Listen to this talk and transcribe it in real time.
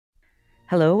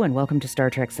Hello and welcome to Star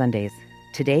Trek Sundays.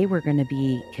 Today we're going to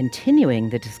be continuing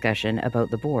the discussion about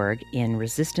the Borg in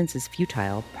Resistance is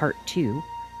Futile, Part 2,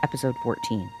 Episode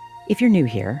 14. If you're new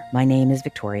here, my name is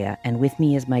Victoria, and with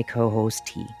me is my co-host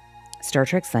T. Star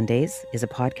Trek Sundays is a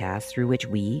podcast through which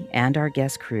we and our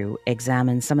guest crew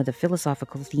examine some of the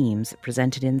philosophical themes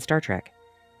presented in Star Trek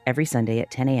every Sunday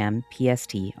at 10 a.m.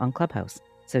 PST on Clubhouse.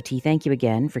 So T, thank you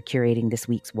again for curating this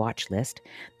week's watch list.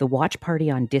 The watch party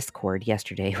on Discord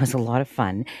yesterday was a lot of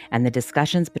fun, and the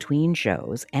discussions between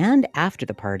shows and after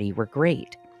the party were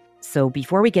great. So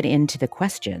before we get into the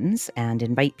questions and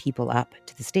invite people up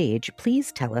to the stage,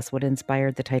 please tell us what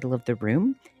inspired the title of the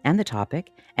room and the topic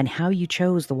and how you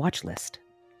chose the watch list.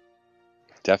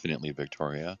 Definitely,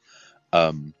 Victoria.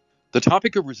 The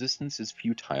topic of resistance is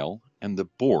futile, and the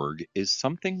Borg is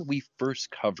something that we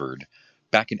first covered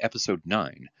back in episode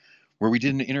 9, where we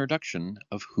did an introduction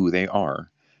of who they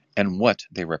are and what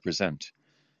they represent.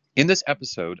 In this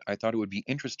episode, I thought it would be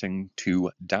interesting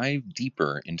to dive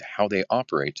deeper into how they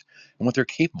operate and what they're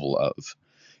capable of.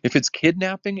 If it's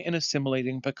kidnapping and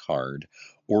assimilating Picard,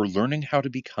 or learning how to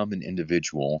become an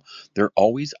individual, they're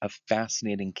always a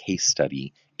fascinating case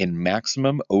study in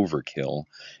maximum overkill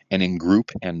and in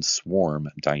group and swarm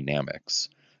dynamics,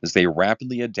 as they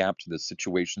rapidly adapt to the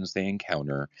situations they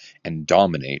encounter and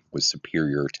dominate with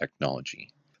superior technology.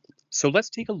 So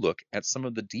let's take a look at some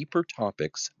of the deeper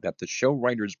topics that the show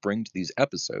writers bring to these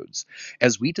episodes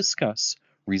as we discuss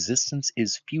Resistance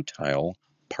is Futile,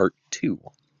 Part 2.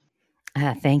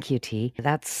 Thank you, T.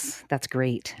 That's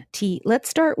great. T, let's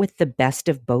start with the best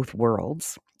of both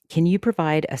worlds. Can you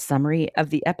provide a summary of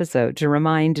the episode to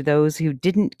remind those who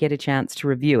didn't get a chance to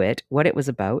review it what it was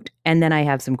about? And then I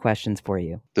have some questions for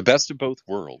you. The best of both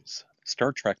worlds.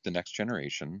 Star Trek The Next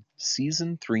Generation,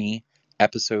 Season 3,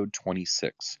 Episode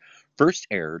 26. First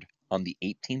aired on the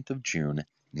 18th of June,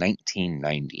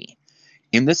 1990.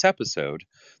 In this episode,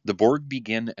 the Borg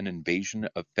begin an invasion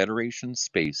of Federation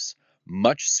space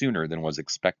much sooner than was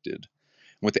expected.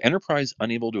 With the Enterprise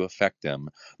unable to affect them,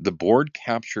 the Borg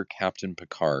capture Captain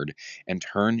Picard and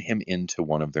turn him into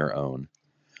one of their own.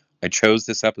 I chose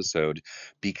this episode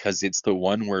because it's the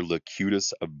one where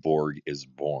Locutus of Borg is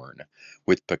born,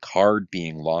 with Picard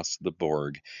being lost to the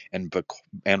Borg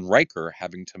and Riker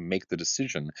having to make the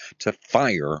decision to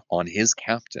fire on his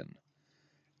captain.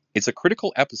 It's a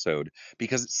critical episode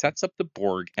because it sets up the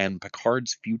Borg and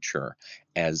Picard's future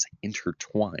as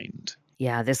intertwined.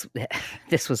 Yeah,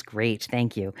 this was great.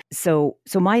 Thank you. So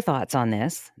my thoughts on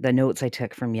this, the notes I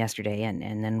took from yesterday, and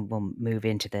then we'll move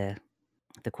into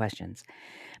the questions.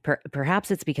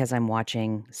 Perhaps it's because I'm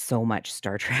watching so much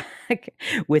Star Trek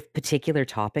with particular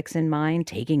topics in mind,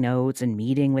 taking notes and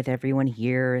meeting with everyone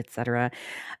here, etc.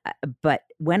 But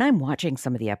when I'm watching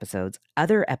some of the episodes,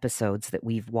 other episodes that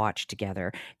we've watched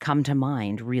together come to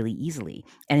mind really easily.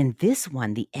 And in this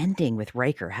one, the ending with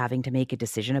Riker having to make a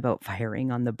decision about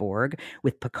firing on the Borg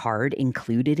with Picard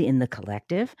included in the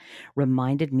collective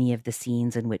reminded me of the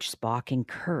scenes in which Spock and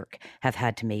Kirk have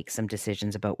had to make some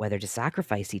decisions about whether to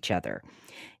sacrifice each other.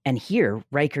 And here,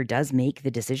 Riker does make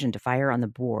the decision to fire on the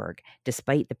Borg,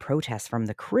 despite the protests from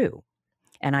the crew.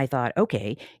 And I thought,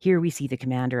 okay, here we see the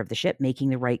commander of the ship making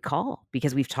the right call,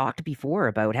 because we've talked before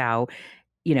about how,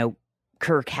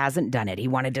 Kirk hasn't done it. He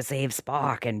wanted to save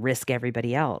Spock and risk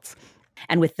everybody else.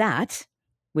 And with that,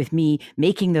 with me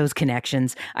making those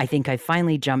connections, I think I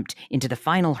finally jumped into the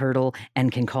final hurdle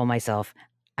and can call myself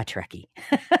a Trekkie.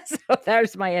 So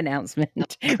there's my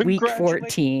announcement. Week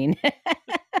 14.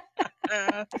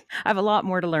 I have a lot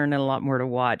more to learn and a lot more to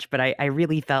watch, but I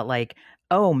really felt like,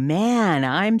 oh man,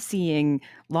 I'm seeing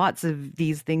lots of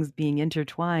these things being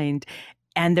intertwined,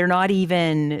 and they're not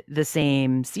even the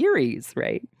same series,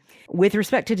 right? With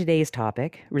respect to today's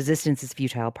topic, Resistance is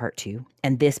Futile Part 2,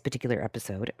 and this particular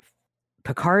episode,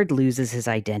 Picard loses his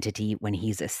identity when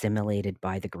he's assimilated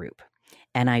by the group.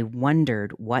 And I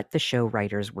wondered what the show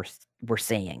writers were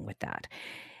saying with that.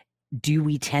 Do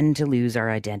we tend to lose our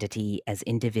identity as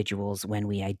individuals when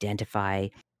we identify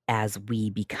as we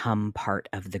become part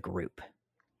of the group?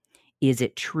 Is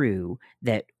it true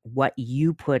that what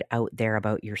you put out there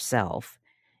about yourself,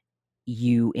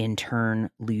 you in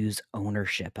turn lose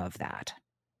ownership of that?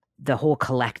 The whole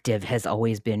collective has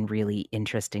always been really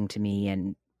interesting to me,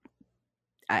 and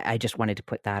I just wanted to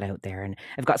put that out there. And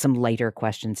I've got some lighter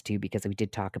questions too, because we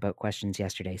did talk about questions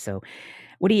yesterday. So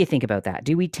what do you think about that?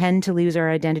 Do we tend to lose our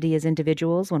identity as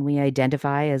individuals when we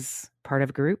identify as part of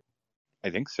a group?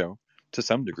 I think so, to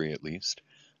some degree at least,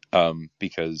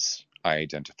 because I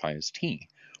identify as T,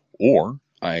 or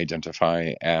I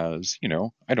identify as,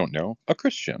 I don't know, a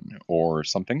Christian or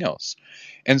something else.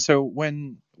 And so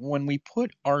when we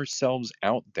put ourselves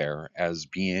out there as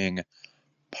being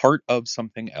part of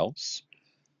something else,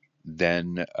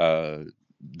 then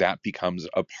that becomes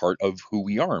a part of who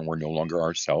we are, and we're no longer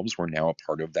ourselves. We're now a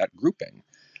part of that grouping.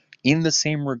 In the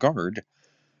same regard,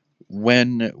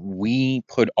 when we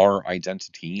put our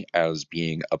identity as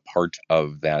being a part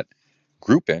of that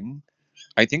grouping,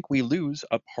 I think we lose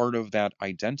a part of that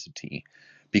identity,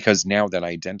 because now that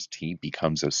identity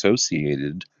becomes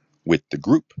associated with the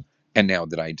group. And now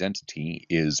that identity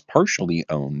is partially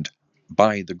owned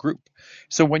by the group.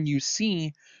 So when you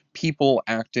see people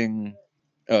acting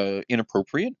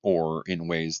inappropriate or in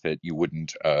ways that you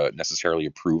wouldn't necessarily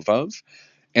approve of,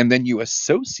 and then you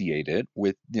associate it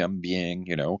with them being,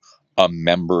 a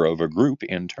member of a group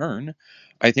in turn,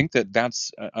 I think that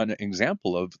that's an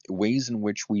example of ways in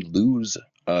which we lose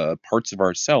parts of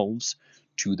ourselves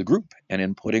to the group, and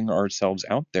in putting ourselves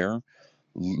out there,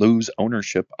 lose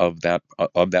ownership of that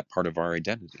part of our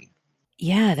identity.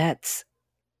 Yeah, that's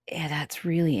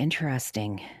really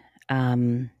interesting.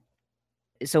 Um,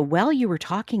 so while you were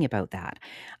talking about that,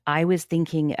 I was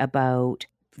thinking about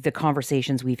the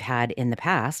conversations we've had in the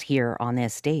past here on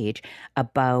this stage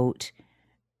about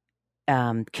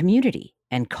community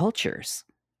and cultures,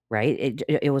 right?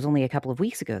 It was only a couple of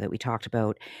weeks ago that we talked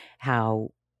about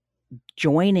how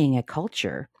joining a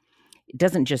culture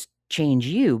doesn't just change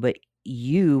you, but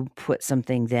you put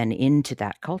something then into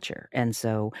that culture. And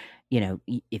so,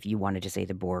 if you wanted to say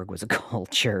the Borg was a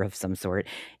culture of some sort,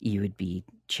 you would be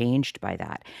changed by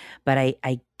that. But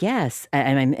I guess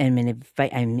I'm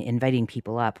inviting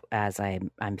people up as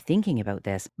I'm thinking about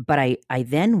this. But I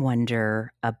then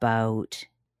wonder about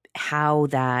how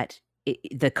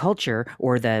the culture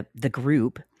or the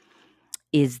group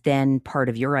is then part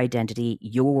of your identity.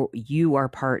 You are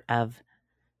part of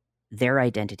their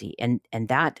identity, and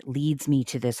that leads me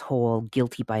to this whole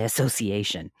guilty by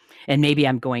association. And maybe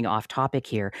I'm going off topic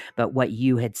here, but what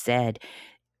you had said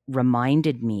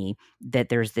reminded me that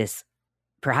there's this,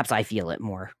 perhaps I feel it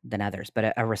more than others,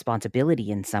 but a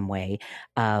responsibility in some way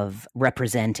of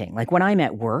representing. Like when I'm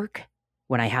at work,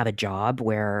 when I have a job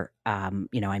where I'm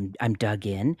dug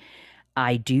in,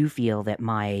 I do feel that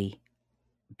my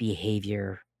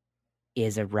behavior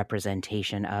is a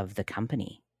representation of the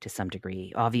company to some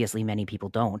degree. Obviously, many people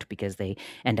don't, because they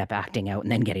end up acting out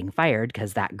and then getting fired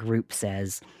because that group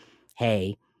says,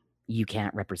 hey, you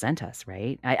can't represent us,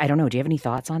 right? I don't know. Do you have any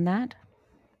thoughts on that?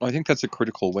 I think that's a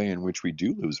critical way in which we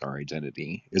do lose our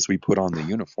identity, is we put on the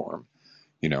uniform.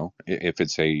 If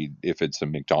it's a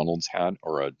McDonald's hat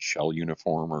or a Shell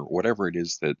uniform or whatever it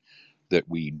is that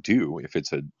we do,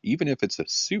 even if it's a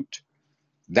suit,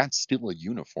 that's still a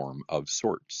uniform of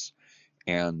sorts.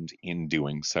 And in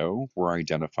doing so, we're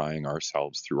identifying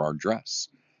ourselves through our dress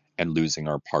and losing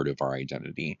our part of our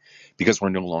identity, because we're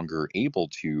no longer able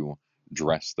to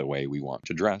dress the way we want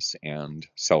to dress and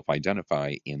self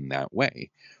identify in that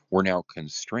way. We're now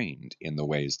constrained in the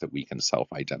ways that we can self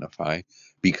identify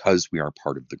because we are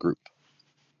part of the group.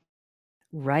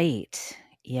 Right.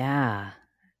 Yeah.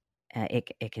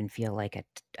 It can feel like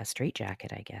a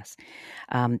straitjacket, I guess.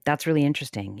 That's really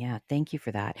interesting. Yeah, thank you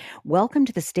for that. Welcome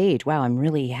to the stage. Wow, I'm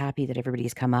really happy that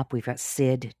everybody's come up. We've got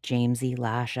Sid, Jamesy,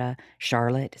 Lasha,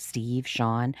 Charlotte, Steve,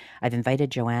 Sean. I've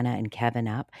invited Joanna and Kevin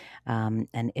up,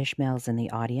 and Ishmael's in the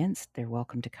audience. They're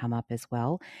welcome to come up as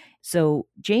well. So,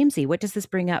 Jamesy, what does this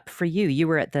bring up for you? You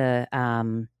were at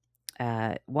the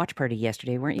watch party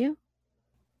yesterday, weren't you?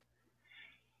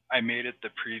 I made it the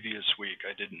previous week.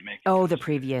 I didn't make it Oh, the yesterday.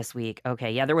 previous week.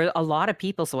 Okay. Yeah, there were a lot of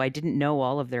people, so I didn't know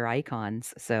all of their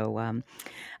icons. So,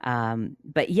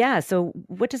 but yeah, so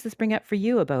what does this bring up for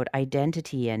you about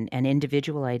identity and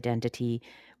individual identity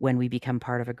when we become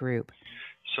part of a group?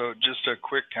 So just a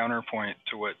quick counterpoint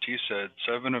to what T said.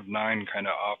 Seven of Nine kind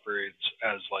of operates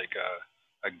as like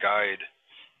a guide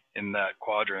in that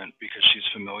quadrant because she's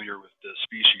familiar with the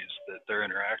species that they're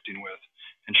interacting with,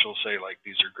 and she'll say like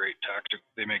these are great tactical.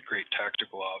 They make great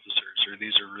tactical officers, or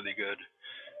these are really good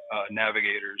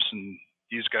navigators, and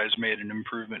these guys made an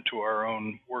improvement to our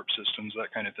own warp systems,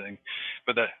 that kind of thing.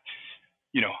 But that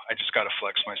I just got to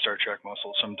flex my Star Trek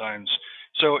muscle sometimes.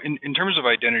 So in terms of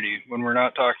identity, when we're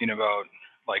not talking about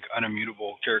like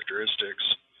unimmutable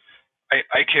characteristics,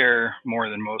 I care more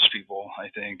than most people,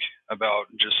 I think, about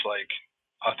just like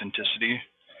authenticity.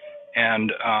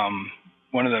 And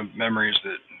one of the memories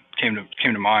that came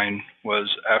to mind was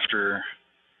after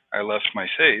I left my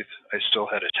faith, I still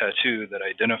had a tattoo that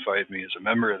identified me as a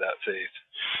member of that faith.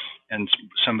 And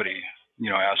somebody,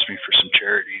 asked me for some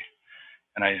charity,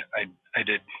 and I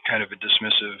did kind of a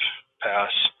dismissive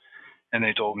pass, and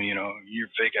they told me, you're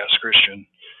a fake ass Christian,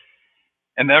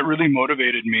 and that really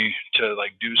motivated me to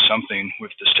like do something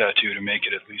with this tattoo to make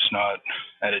it at least not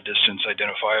at a distance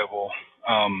identifiable.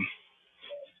 Um,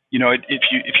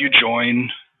 if you join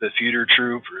the theater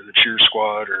troupe or the cheer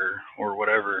squad or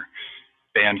whatever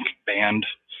band,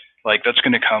 like that's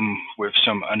going to come with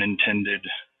some unintended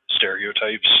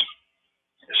stereotypes.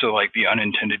 So like the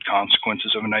unintended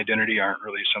consequences of an identity aren't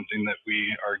really something that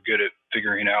we are good at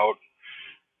figuring out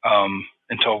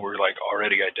until we're like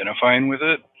already identifying with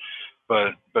it.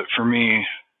 But for me,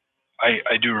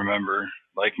 I do remember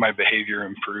like my behavior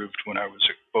improved when I was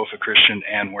both a Christian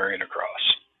and wearing a cross.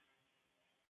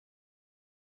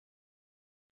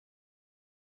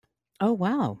 Oh,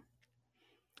 wow.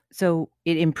 So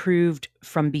it improved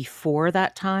from before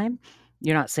that time?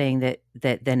 You're not saying that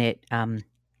then it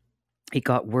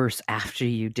got worse after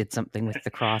you did something with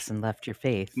the cross and left your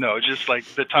faith? No, just like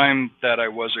the time that I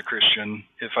was a Christian,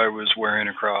 if I was wearing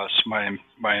a cross, my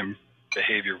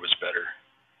behavior was better.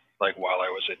 Like while I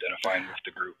was identifying with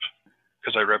the group,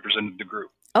 because I represented the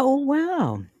group. Oh,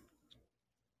 wow.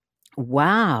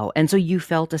 Wow. And so you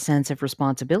felt a sense of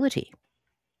responsibility.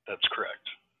 That's correct.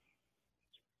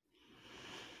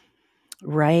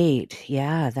 Right.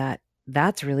 Yeah,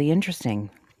 that's really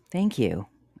interesting. Thank you.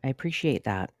 I appreciate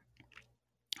that.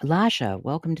 Lasha,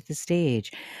 welcome to the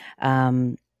stage.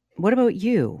 What about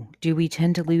you? Do we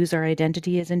tend to lose our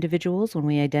identity as individuals when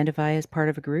we identify as part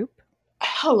of a group?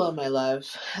 Hello, my love.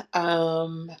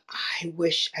 I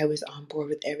wish I was on board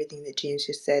with everything that James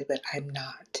just said, but I'm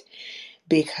not.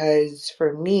 Because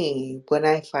for me, when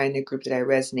I find a group that I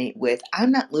resonate with,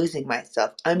 I'm not losing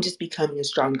myself. I'm just becoming a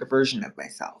stronger version of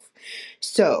myself.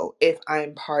 So if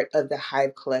I'm part of the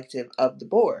Hive Collective of the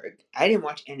Borg, I didn't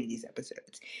watch any of these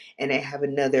episodes. And I have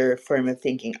another form of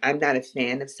thinking. I'm not a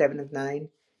fan of Seven of Nine.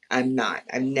 I'm not.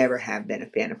 I never have been a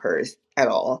fan of hers at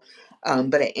all.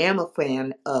 But I am a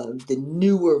fan of the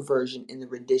newer version in the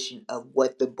rendition of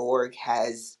what the Borg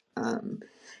has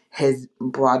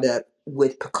brought up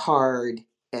with Picard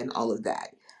and all of that.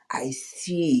 I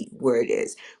see where it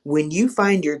is. When you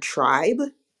find your tribe,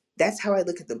 that's how I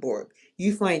look at the Borg.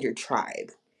 You find your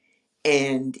tribe,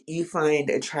 and you find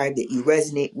a tribe that you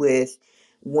resonate with.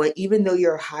 One, even though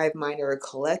you're a hive mind or a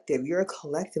collective, you're a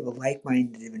collective of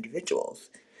like-minded individuals.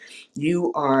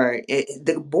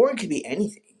 The Borg could be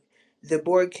anything. The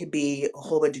Borg could be a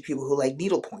whole bunch of people who like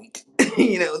needlepoint.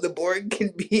 The Borg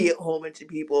can be a whole bunch of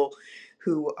people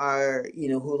who are,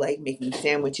 who like making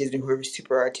sandwiches and who are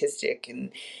super artistic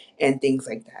and things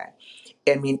like that.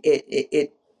 I mean,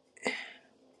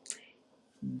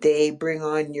 they bring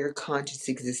on your conscious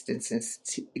existence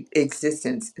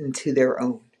into their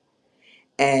own.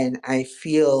 And I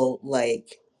feel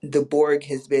like the Borg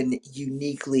has been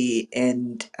uniquely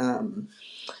and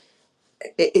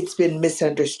it's been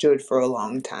misunderstood for a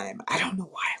long time. I don't know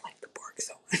why I like the Borg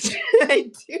so much.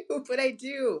 I do, but I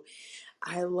do.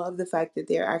 I love the fact that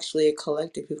they're actually a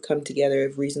collective who've come together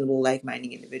of reasonable,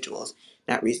 like-minded individuals.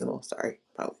 Not reasonable, sorry,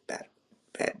 probably bad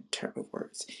term of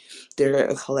words. They're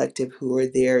a collective who are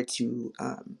there to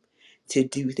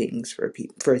do things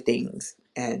for things,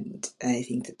 and I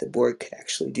think that the Borg could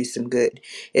actually do some good,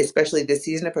 especially this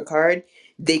season of Picard.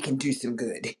 They can do some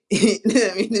good.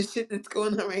 I mean, the shit that's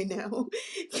going on right now.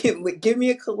 Give me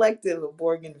a collective of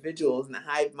Borg individuals and a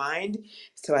hive mind,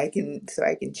 so I can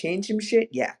change some shit.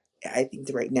 Yeah, I think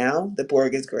that right now the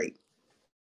Borg is great.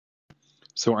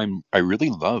 So I really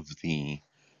love the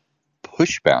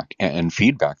pushback and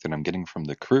feedback that I'm getting from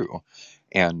the crew,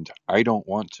 and I don't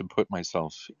want to put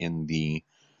myself in the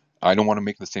I don't want to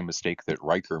make the same mistake that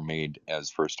Riker made as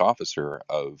first officer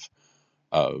of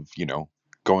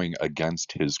going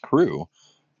against his crew.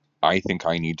 I think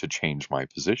I need to change my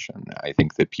position. I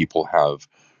think that people have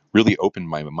really opened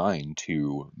my mind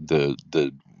to the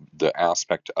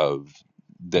aspect of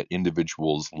that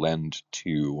individuals lend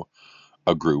to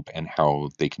a group and how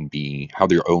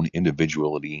their own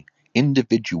individuality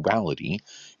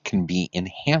can be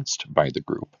enhanced by the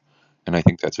group. And I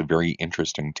think that's a very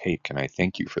interesting take, and I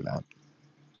thank you for that.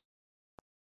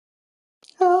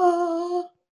 Ah.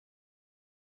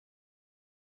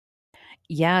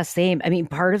 Yeah, same. I mean,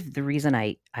 part of the reason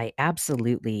I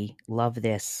absolutely love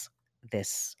this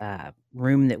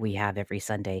room that we have every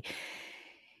Sunday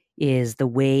is the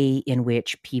way in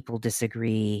which people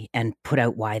disagree and put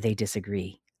out why they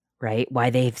disagree, right? Why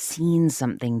they've seen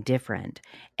something different,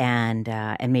 and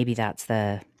maybe that's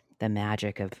the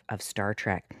magic of Star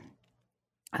Trek.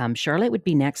 Charlotte would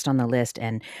be next on the list,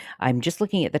 and I'm just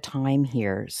looking at the time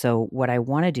here. So what I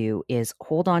want to do is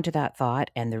hold on to that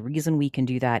thought, and the reason we can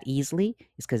do that easily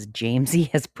is because Jamesy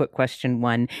has put question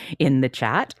 1 in the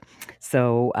chat.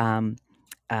 So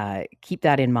keep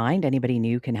that in mind. Anybody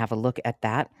new can have a look at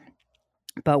that.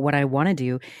 But what I want to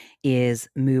do is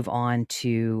move on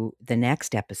to the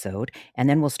next episode, and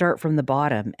then we'll start from the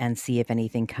bottom and see if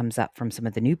anything comes up from some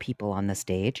of the new people on the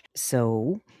stage.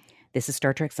 So, this is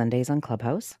Star Trek Sundays on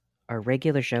Clubhouse. Our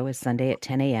regular show is Sunday at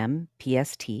 10 a.m.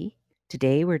 PST.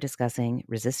 Today, we're discussing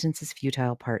Resistance is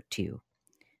Futile Part 2.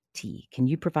 T, can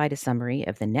you provide a summary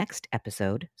of the next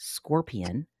episode,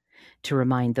 Scorpion, to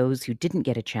remind those who didn't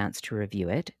get a chance to review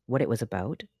it what it was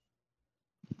about?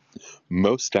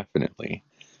 Most definitely.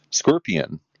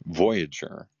 Scorpion,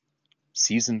 Voyager,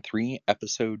 Season 3,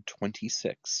 Episode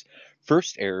 26,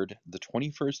 first aired the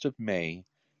 21st of May,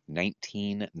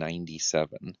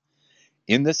 1997.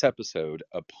 In this episode,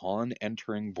 upon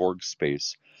entering Borg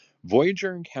space,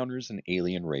 Voyager encounters an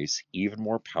alien race even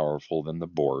more powerful than the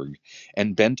Borg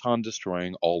and bent on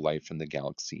destroying all life in the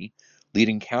galaxy,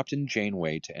 leading Captain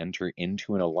Janeway to enter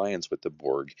into an alliance with the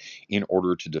Borg in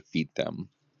order to defeat them.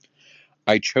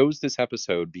 I chose this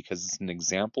episode because it's an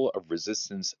example of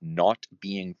resistance not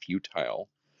being futile,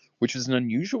 which is an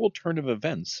unusual turn of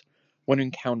events when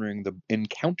encountering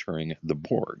the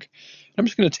Borg. I'm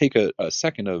just going to take a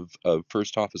second of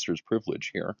First Officer's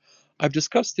privilege here. I've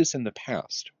discussed this in the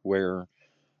past, where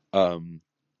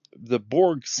the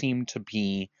Borg seem to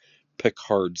be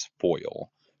Picard's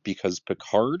foil, because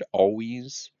Picard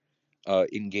always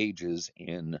engages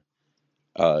in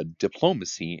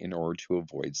diplomacy in order to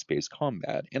avoid space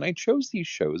combat. And I chose these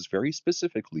shows very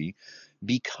specifically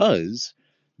because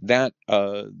that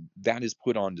is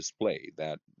put on display,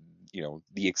 that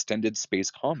the extended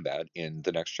space combat in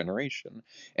The Next Generation.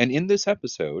 And in this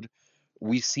episode,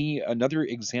 we see another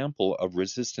example of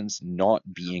resistance not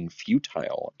being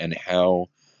futile, and how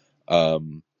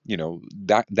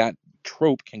that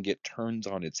trope can get turned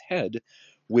on its head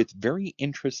with very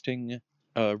interesting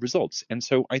results. And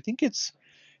so I think it's,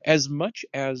 as much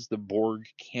as the Borg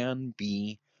can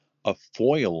be a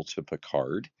foil to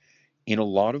Picard in a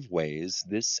lot of ways,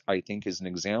 this, I think, is an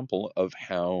example of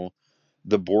how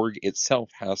the Borg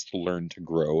itself has to learn to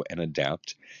grow and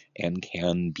adapt, and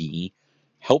can be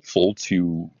helpful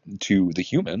to the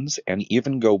humans, and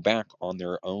even go back on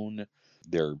their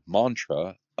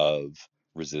mantra of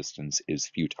resistance is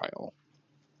futile.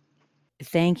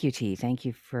 Thank you, T. Thank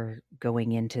you for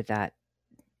going into that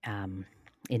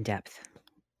in-depth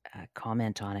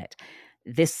comment on it.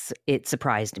 It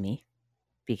surprised me,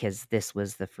 because this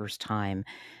was the first time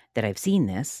that I've seen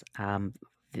this.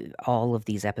 All of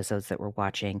these episodes that we're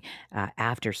watching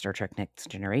after Star Trek Next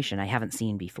Generation, I haven't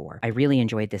seen before. I really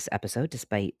enjoyed this episode,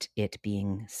 despite it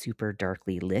being super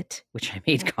darkly lit, which I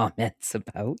made comments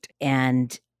about.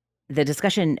 And the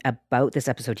discussion about this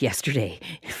episode yesterday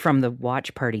from the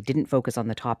watch party didn't focus on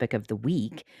the topic of the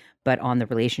week, but on the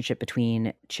relationship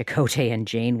between Chakotay and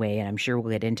Janeway. And I'm sure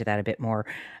we'll get into that a bit more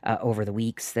over the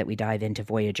weeks that we dive into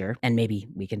Voyager. And maybe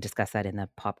we can discuss that in the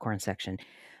popcorn section.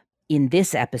 In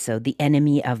this episode, the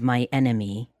enemy of my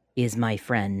enemy is my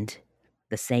friend.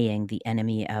 The saying, the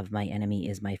enemy of my enemy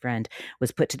is my friend,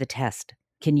 was put to the test.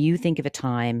 Can you think of a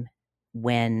time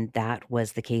when that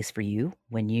was the case for you,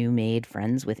 when you made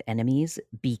friends with enemies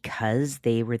because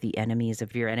they were the enemies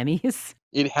of your enemies?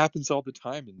 It happens all the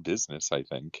time in business, I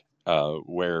think,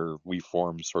 where we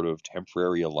form sort of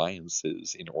temporary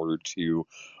alliances in order to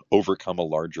overcome a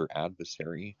larger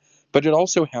adversary. But it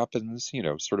also happens,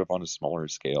 sort of on a smaller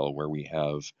scale, where we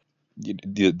have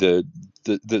the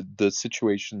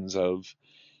situations of,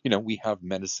 we have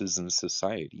menaces in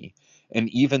society, and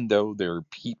even though there are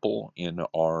people in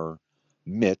our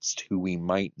midst who we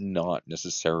might not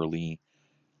necessarily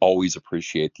always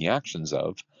appreciate the actions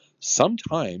of,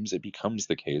 sometimes it becomes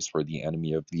the case where the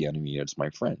enemy of the enemy is my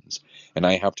friends, and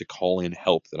I have to call in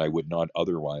help that I would not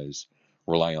otherwise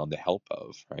rely on the help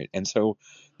of, right? And so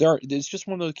it's just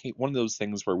one of those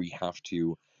things where we have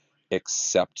to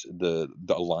accept the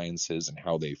alliances and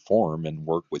how they form and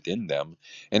work within them.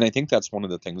 And I think that's one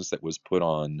of the things that was put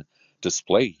on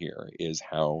display here, is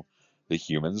how the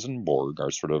humans and Borg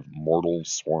are sort of mortal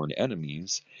sworn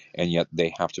enemies, and yet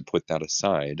they have to put that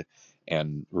aside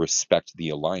and respect the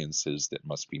alliances that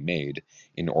must be made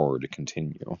in order to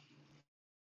continue.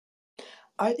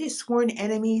 Are they sworn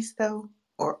enemies, though?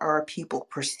 Or are people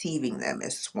perceiving them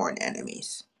as sworn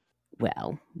enemies?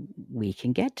 Well, we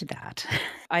can get to that.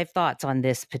 I have thoughts on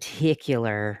this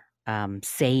particular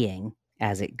saying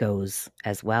as it goes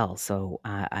as well. So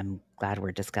I'm glad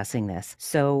we're discussing this.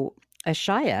 So,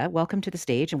 Ashaya, welcome to the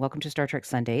stage and welcome to Star Trek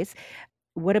Sundays.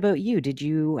 What about you? Did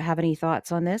you have any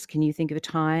thoughts on this? Can you think of a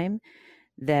time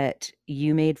that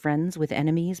you made friends with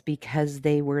enemies because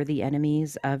they were the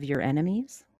enemies of your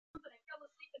enemies?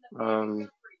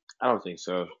 I don't think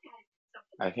so.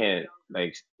 I can't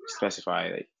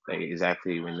specify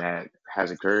exactly when that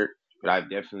has occurred. but I've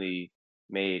definitely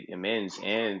made amends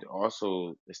and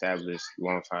also established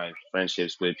long time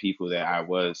friendships with people that I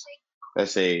was,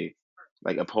 let's say,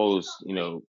 like opposed,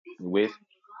 with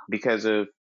because of,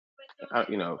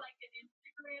 you know,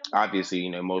 obviously,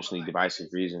 emotionally divisive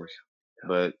reasons.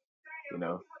 But, you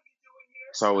know,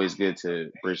 it's always good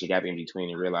to bridge the gap in between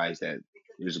and realize that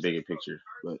there's a bigger picture.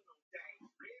 But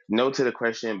no to the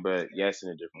question, but yes in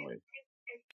a different way.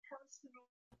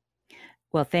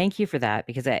 Well, thank you for that,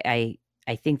 because I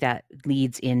think that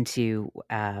leads into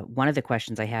one of the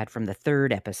questions I had from the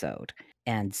third episode.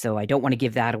 And so I don't want to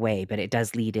give that away, but it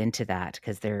does lead into that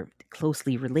because they're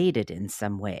closely related in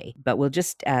some way. But we'll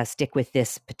just stick with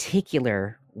this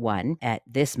particular one at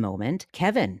this moment.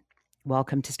 Kevin,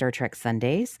 welcome to Star Trek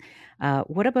Sundays.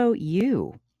 What about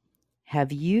you?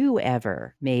 Have you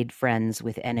ever made friends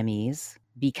with enemies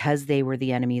because they were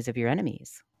the enemies of your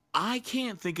enemies? I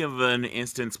can't think of an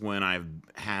instance when I've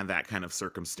had that kind of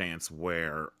circumstance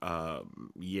where,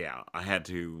 yeah, I had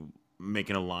to make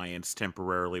an alliance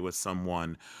temporarily with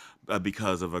someone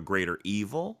because of a greater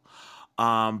evil.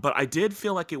 But I did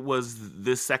feel like it was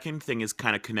this second thing is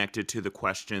kind of connected to the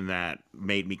question that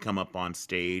made me come up on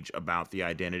stage about the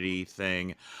identity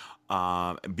thing,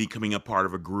 becoming a part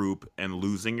of a group and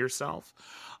losing yourself.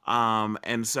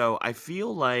 And so I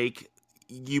feel like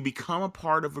you become a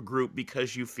part of a group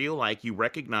because you feel like you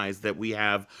recognize that we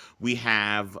have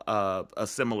a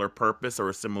similar purpose or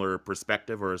a similar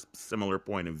perspective or a similar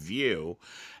point of view,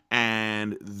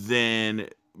 and then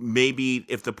maybe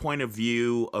if the point of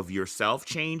view of yourself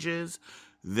changes,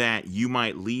 that you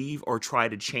might leave or try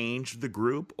to change the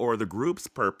group, or the group's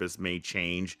purpose may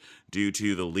change due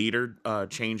to the leader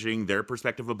changing their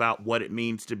perspective about what it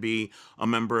means to be a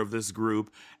member of this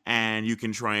group, and you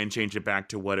can try and change it back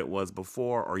to what it was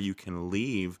before, or you can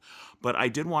leave. But I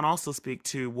did want to also speak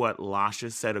to what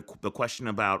Lasha said, the question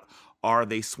about are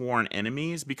they sworn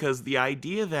enemies, because the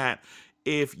idea that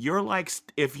if you're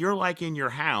like in your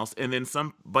house and then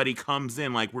somebody comes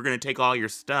in like we're going to take all your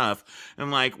stuff, and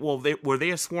like, well, were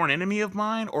they a sworn enemy of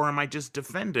mine, or am I just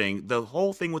defending? The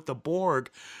whole thing with the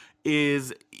Borg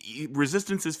is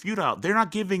resistance is futile. They're not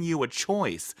giving you a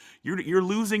choice. You're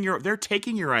losing your. They're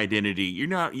taking your identity. You're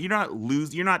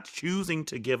not choosing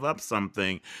to give up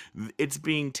something. It's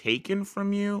being taken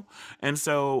from you. And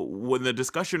so when the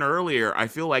discussion earlier, I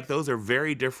feel like those are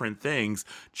very different things.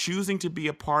 Choosing to be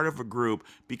a part of a group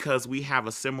because we have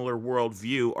a similar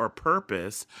worldview or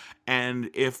purpose, and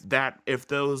if that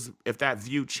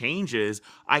view changes,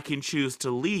 I can choose to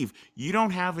leave. You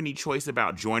don't have any choice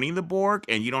about joining the Borg,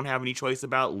 and you don't have any choice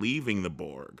about leaving the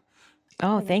Borg.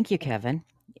 Oh, thank you, Kevin.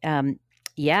 Um,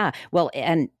 yeah, well,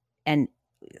 and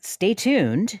stay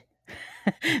tuned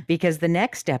because the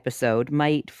next episode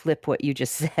might flip what you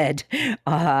just said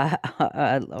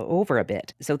over a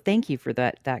bit. So thank you for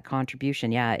that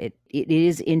contribution. Yeah, it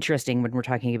is interesting when we're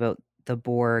talking about the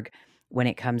Borg when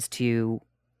it comes to,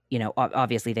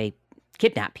 obviously they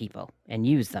kidnap people and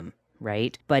use them,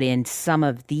 right? But in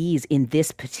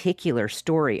this particular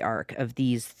story arc of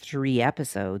these 3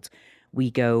 episodes, we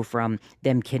go from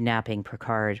them kidnapping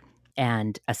Picard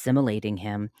and assimilating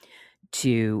him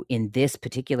to, in this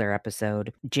particular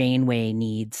episode, Janeway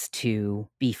needs to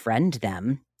befriend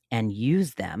them and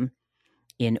use them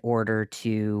in order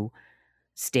to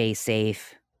stay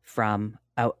safe from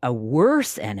a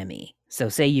worse enemy. So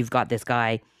say you've got this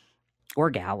guy or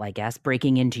gal, I guess,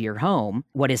 breaking into your home.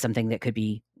 What is something that could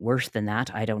be worse than that?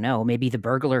 I don't know. Maybe the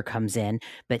burglar comes in,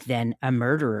 but then a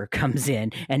murderer comes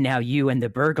in, and now you and the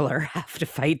burglar have to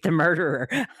fight the murderer.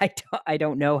 I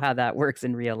don't know how that works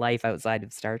in real life outside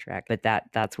of Star Trek, but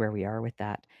that's where we are with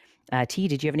that. T,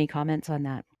 did you have any comments on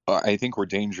that? I think we're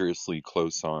dangerously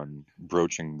close on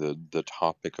broaching the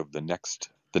topic of the next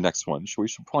one. So we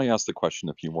should probably ask the question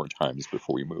a few more times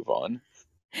before we move on.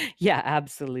 Yeah,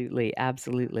 absolutely.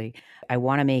 Absolutely. I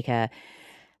want to make a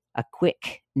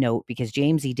quick note because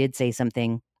Jamesy did say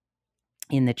something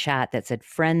in the chat that said,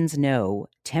 friends no,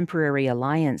 temporary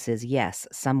alliances yes,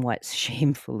 somewhat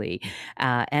shamefully.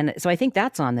 And so I think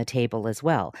that's on the table as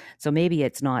well. So maybe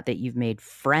it's not that you've made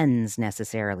friends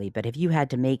necessarily, but have you had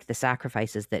to make the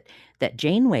sacrifices that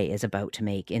Janeway is about to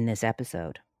make in this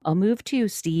episode? I'll move to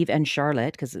Steve and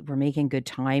Charlotte because we're making good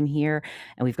time here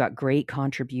and we've got great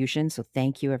contributions. So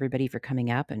thank you everybody for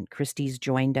coming up. And Christy's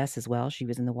joined us as well. She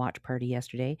was in the watch party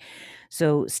yesterday.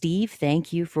 So Steve,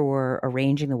 thank you for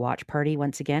arranging the watch party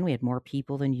once again. We had more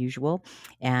people than usual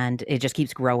and it just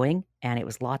keeps growing. And it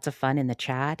was lots of fun in the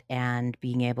chat and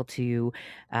being able to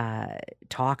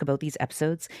talk about these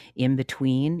episodes in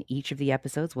between each of the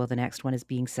episodes while the next one is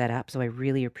being set up. So I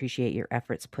really appreciate your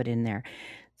efforts put in there.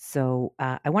 So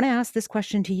I want to ask this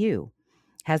question to you.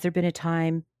 Has there been a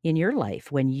time in your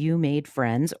life when you made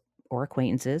friends or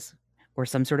acquaintances or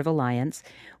some sort of alliance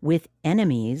with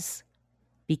enemies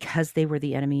because they were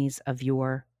the enemies of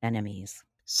your enemies?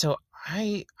 So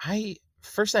I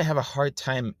first I have a hard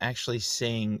time actually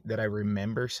saying that I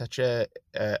remember such a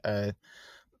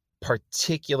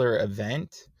particular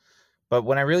event, but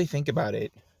when I really think about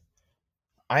it,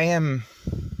 I am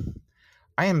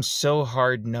I am so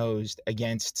hard nosed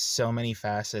against so many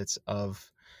facets of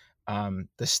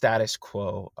the status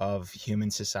quo of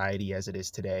human society as it is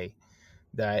today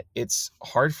that it's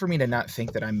hard for me to not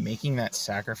think that I'm making that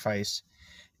sacrifice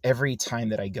every time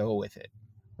that I go with it,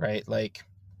 right? Like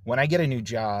when I get a new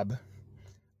job,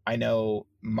 I know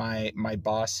my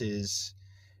boss is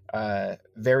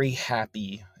very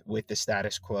happy with the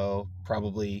status quo,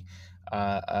 probably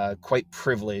quite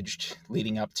privileged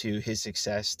leading up to his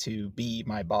success to be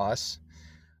my boss,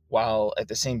 while at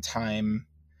the same time,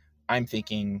 I'm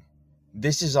thinking,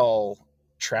 this is all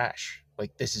trash.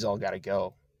 Like, this is all got to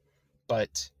go.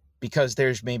 But because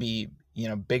there's maybe,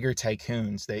 bigger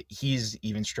tycoons that he's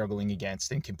even struggling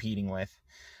against and competing with,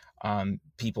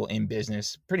 people in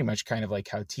business, pretty much kind of like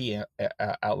how T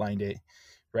outlined it,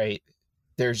 right?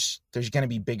 There's going to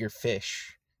be bigger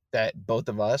fish that both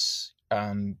of us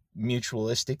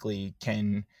mutualistically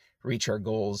can reach our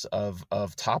goals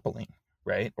of toppling,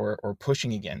 right, or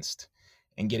pushing against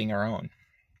and getting our own.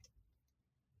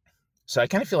 So I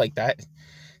kind of feel like that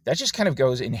just kind of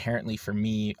goes inherently for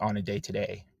me on a day to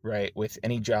day, right? With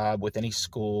any job, with any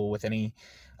school, with anything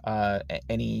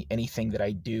that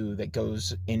I do that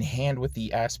goes in hand with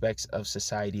the aspects of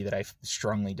society that I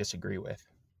strongly disagree with.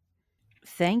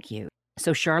 Thank you.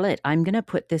 So Charlotte, I'm going to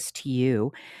put this to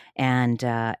you, and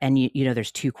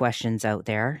there's two questions out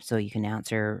there, so you can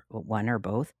answer one or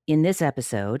both. In this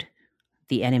episode,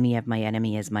 the enemy of my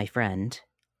enemy is my friend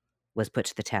was put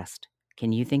to the test.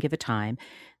 Can you think of a time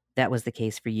that was the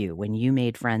case for you when you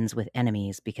made friends with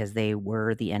enemies because they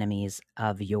were the enemies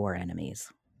of your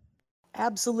enemies?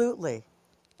 Absolutely.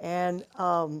 And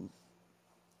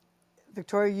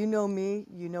Victoria, you know me,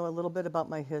 you know a little bit about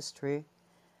my history.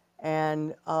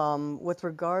 And with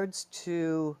regards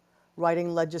to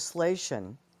writing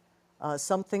legislation,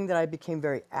 something that I became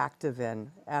very active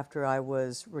in after I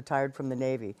was retired from the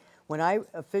Navy. When I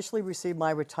officially received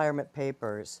my retirement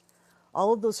papers,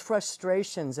 all of those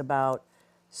frustrations about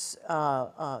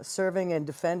serving and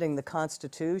defending the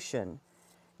Constitution,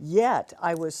 yet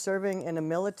I was serving in a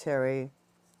military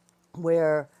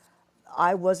where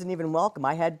I wasn't even welcome.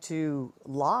 I had to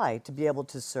lie to be able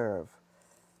to serve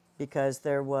because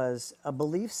there was a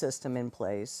belief system in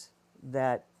place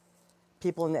that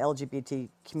people in the LGBT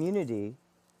community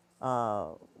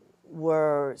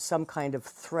were some kind of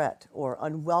threat or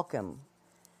unwelcome.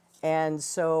 And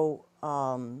so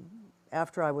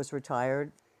after I was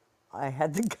retired, I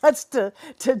had the guts to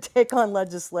take on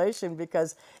legislation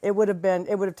because it would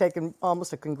have taken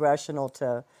almost a congressional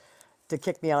to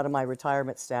kick me out of my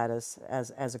retirement status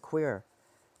as a queer.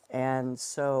 And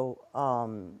so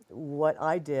what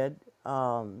I did,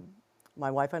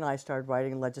 my wife and I started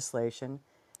writing legislation,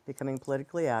 becoming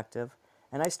politically active,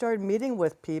 and I started meeting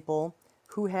with people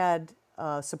who had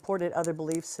supported other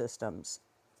belief systems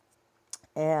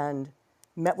and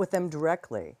met with them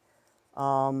directly.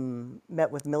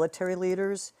 Met with military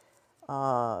leaders.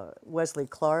 Wesley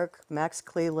Clark, Max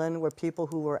Cleland were people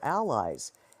who were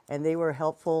allies, and they were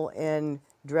helpful in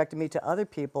directing me to other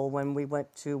people when we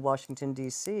went to Washington,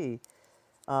 D.C.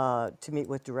 To meet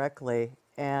with directly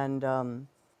and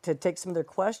to take some of their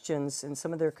questions and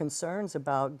some of their concerns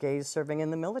about gays serving in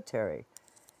the military.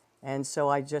 And so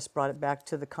I just brought it back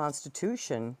to the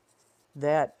Constitution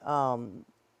that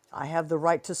I have the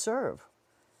right to serve.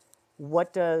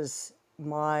 What does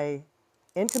my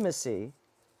intimacy,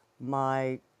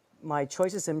 my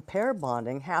choices in pair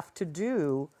bonding have to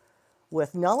do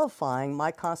with nullifying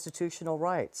my constitutional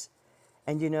rights?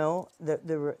 And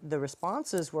the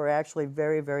responses were actually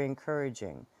very, very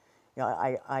encouraging.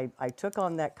 I took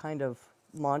on that kind of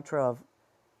mantra of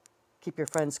keep your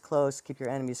friends close, keep your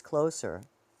enemies closer.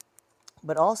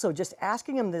 But also just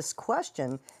asking them this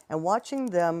question and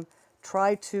watching them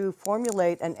try to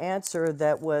formulate an answer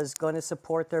that was going to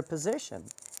support their position.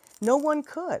 No one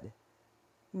could.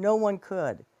 No one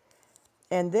could.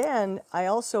 And then I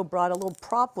also brought a little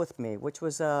prop with me, which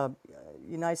was a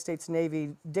United States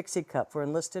Navy Dixie cup for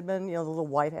enlisted men, the little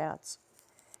white hats.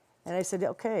 And I said,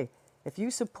 okay, if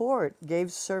you support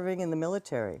gays serving in the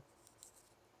military,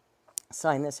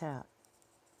 sign this hat.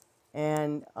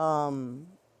 And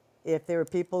if there were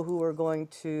people who were going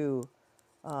to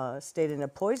state an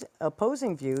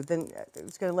opposing view, then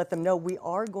it's going to let them know we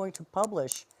are going to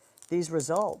publish these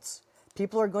results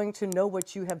People are going to know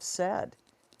what you have said.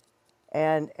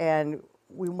 And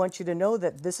we want you to know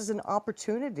that this is an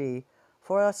opportunity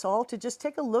for us all to just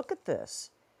take a look at this,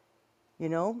 you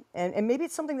know? And maybe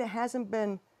it's something that hasn't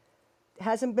been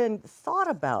thought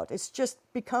about. It's just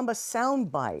become a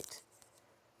sound bite.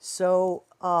 So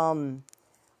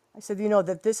I said, you know,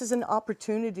 that this is an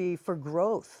opportunity for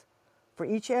growth for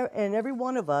each and every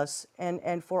one of us,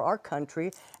 and for our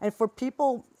country, and for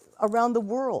people around the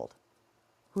world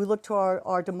who look to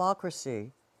our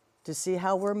democracy to see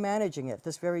how we're managing it,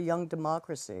 this very young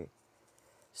democracy.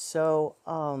 So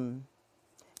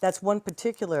that's one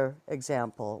particular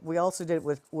example. We also did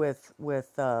it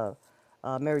with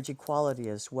marriage equality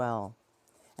as well.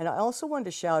 And I also wanted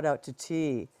to shout out to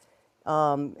T.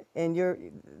 And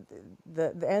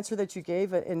the answer that you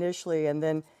gave initially, and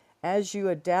then as you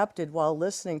adapted while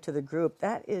listening to the group,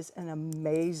 that is an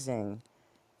amazing.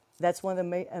 That's one of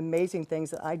the amazing things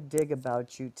that I dig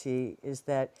about you, T, is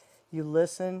that you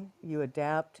listen, you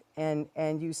adapt, and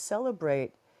you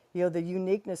celebrate, you know, the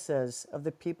uniquenesses of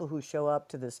the people who show up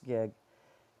to this gig,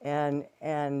 and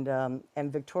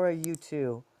Victoria, you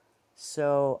too.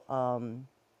 So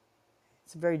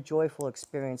it's a very joyful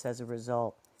experience as a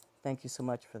result. Thank you so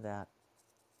much for that.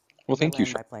 Well, I'm going to thank you, land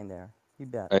Sean. my plane there. You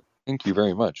bet. Thank you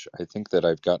very much. I think that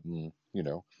I've gotten,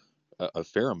 a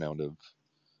fair amount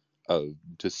of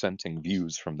dissenting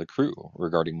views from the crew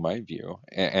regarding my view,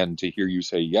 and to hear you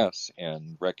say yes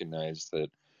and recognize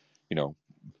that, you know,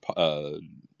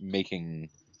 making,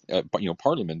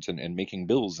 Parliament and making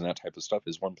bills and that type of stuff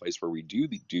is one place where we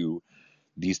do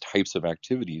these types of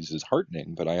activities is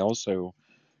heartening. But I also,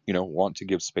 want to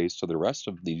give space to the rest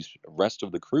of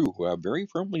the crew who have very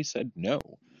firmly said no.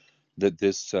 That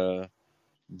this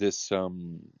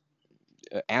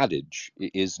adage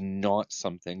is not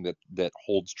something that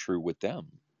holds true with them,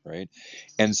 right?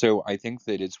 And so I think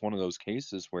that it's one of those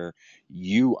cases where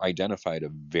you identified a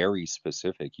very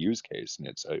specific use case, and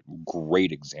it's a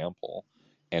great example,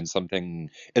 and something,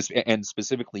 and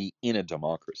specifically in a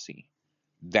democracy.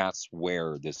 That's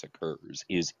where this occurs,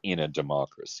 is in a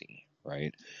democracy,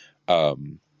 right?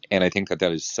 um, and I think that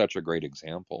that is such a great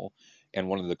example, and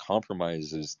one of the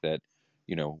compromises that,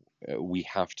 we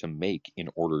have to make in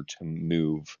order to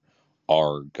move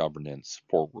our governance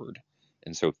forward.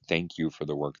 And so thank you for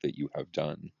the work that you have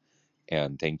done,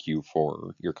 and thank you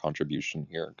for your contribution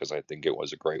here, because I think it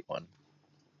was a great one.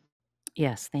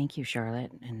 Yes, thank you,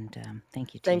 Charlotte, and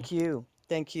thank you, T. Thank you.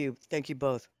 Thank you. Thank you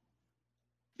both.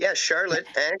 Yeah, Charlotte,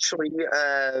 actually,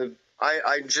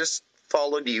 I just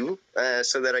followed you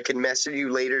so that I can message you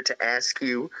later to ask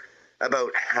you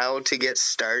about how to get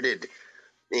started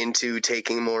into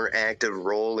taking a more active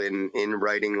role in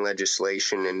writing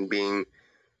legislation and being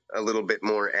a little bit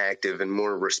more active and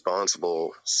more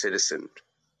responsible citizen,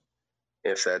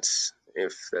 if that's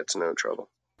no trouble.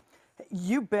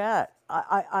 You bet.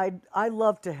 I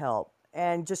love to help.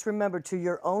 And just remember, to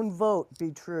your own vote,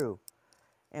 be true.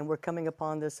 And we're coming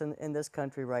upon this in this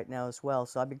country right now as well.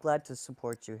 So I'd be glad to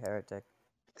support you, Heretic.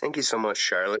 Thank you so much,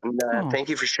 Charlotte, and Oh, thank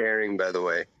you for sharing, by the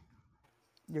way.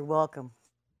 You're welcome.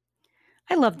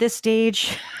 I love this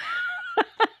stage.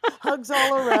 Hugs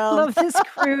all I around. love this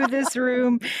crew, this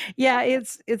room. Yeah,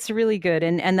 it's really good.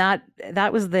 And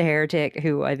that was the heretic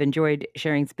who I've enjoyed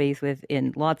sharing space with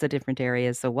in lots of different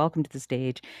areas. So welcome to the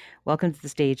stage. Welcome to the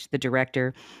stage, the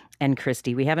director and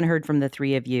Christy. We haven't heard from the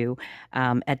three of you.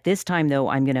 At this time, though,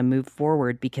 I'm going to move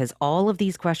forward because all of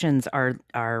these questions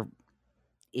are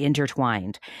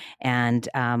intertwined. And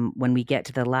when we get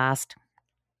to the last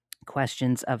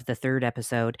questions of the third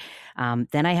episode.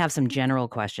 Then I have some general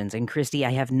questions. And Christy, I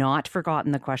have not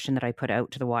forgotten the question that I put out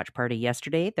to the watch party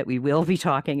yesterday that we will be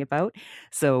talking about.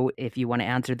 So if you want to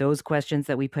answer those questions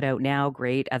that we put out now,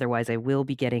 great. Otherwise, I will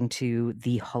be getting to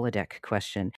the holodeck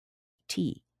question.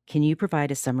 T, can you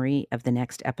provide a summary of the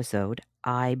next episode,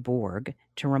 I, Borg,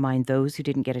 to remind those who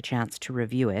didn't get a chance to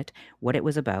review it what it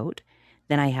was about?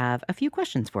 Then I have a few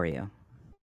questions for you.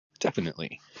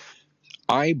 Definitely.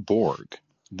 I, Borg,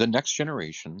 The Next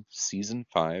Generation, Season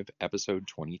 5, Episode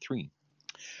 23.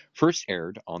 First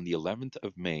aired on the 11th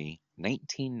of May,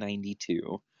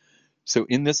 1992. So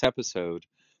in this episode,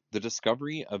 the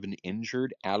discovery of an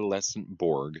injured adolescent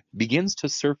Borg begins to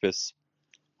surface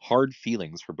hard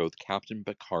feelings for both Captain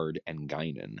Picard and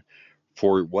Guinan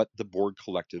for what the Borg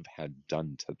Collective had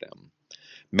done to them.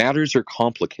 Matters are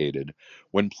complicated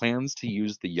when plans to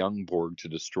use the young Borg to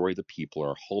destroy the people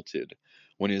are halted,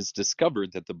 when it is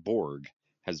discovered that the Borg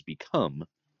has become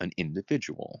an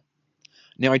individual.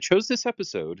 Now, I chose this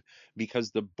episode because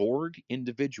the Borg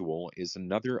individual is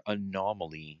another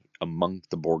anomaly amongst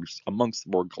the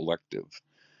Borg Collective.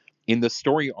 In the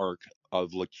story arc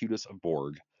of Locutus of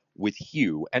Borg, with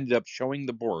Hugh ended up showing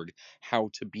the Borg how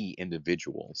to be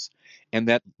individuals, and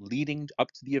that leading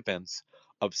up to the events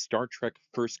of Star Trek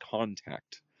First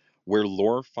Contact, where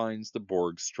Lore finds the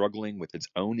Borg struggling with its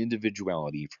own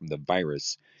individuality from the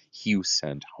virus Hugh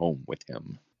sent home with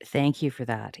him. Thank you for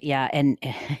that. Yeah, and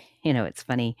it's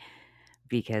funny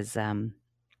because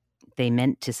they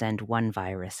meant to send one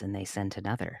virus and they sent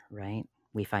another, right?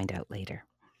 We find out later.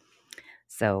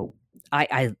 So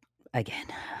I again,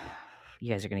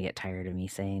 you guys are gonna get tired of me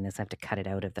saying this. I have to cut it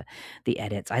out of the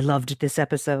edits. I loved this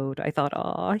episode. I thought,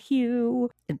 oh, Hugh.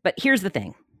 But here's the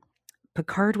thing: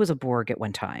 Picard was a Borg at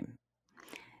one time.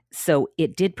 So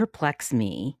it did perplex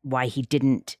me why he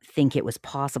didn't think it was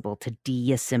possible to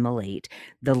de-assimilate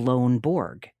the lone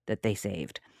Borg that they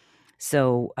saved.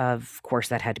 So, of course,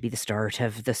 that had to be the start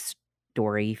of the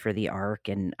story for the arc,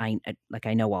 and I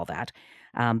know all that.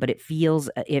 But it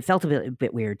felt a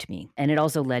bit weird to me. And it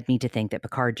also led me to think that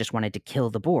Picard just wanted to kill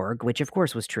the Borg, which of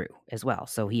course was true as well.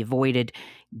 So he avoided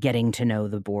getting to know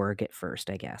the Borg at first,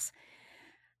 I guess.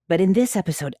 But in this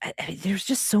episode, there's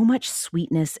just so much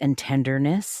sweetness and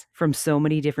tenderness from so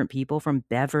many different people, from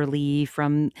Beverly,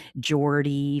 from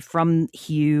Geordi, from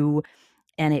Hugh,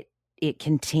 and it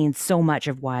contains so much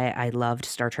of why I loved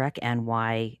Star Trek and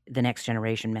why The Next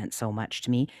Generation meant so much to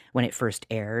me when it first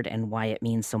aired and why it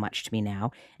means so much to me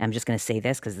now. And I'm just going to say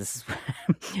this because this is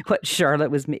what Charlotte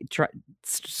was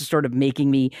sort of making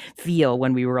me feel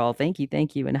when we were all thank you,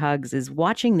 and hugs, is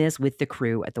watching this with the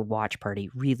crew at the watch party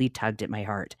really tugged at my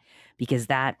heart because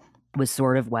that was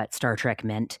sort of what Star Trek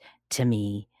meant to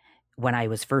me when I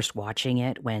was first watching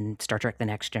it, when Star Trek The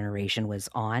Next Generation was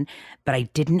on, but I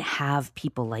didn't have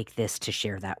people like this to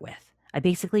share that with. I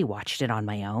basically watched it on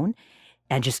my own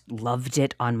and just loved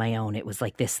it on my own. It was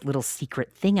like this little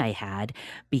secret thing I had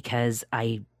because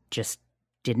I just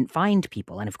didn't find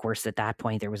people. And of course, at that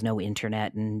point, there was no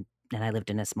internet, and I lived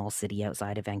in a small city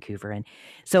outside of Vancouver. And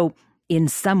so in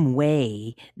some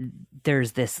way,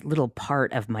 there's this little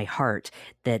part of my heart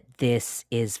that this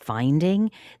is finding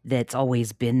that's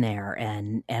always been there.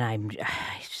 And I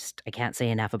can't say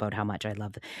enough about how much I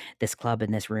love this club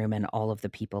and this room and all of the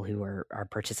people who are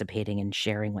participating and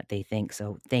sharing what they think.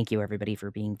 So thank you, everybody,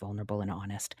 for being vulnerable and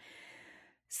honest.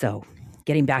 So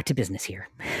getting back to business here.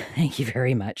 Thank you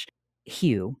very much.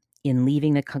 Hugh, in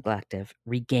leaving the collective,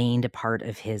 regained a part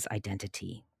of his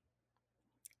identity.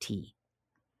 T.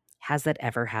 Has that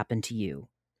ever happened to you?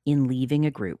 In leaving a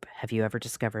group, have you ever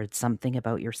discovered something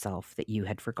about yourself that you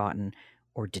had forgotten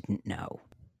or didn't know?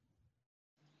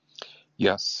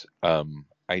 Yes,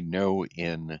 I know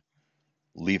in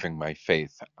leaving my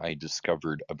faith, I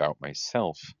discovered about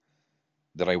myself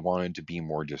that I wanted to be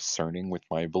more discerning with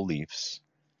my beliefs,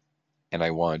 and I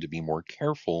wanted to be more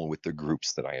careful with the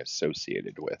groups that I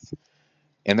associated with.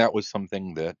 And that was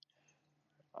something that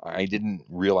I didn't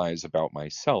realize about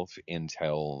myself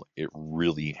until it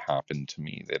really happened to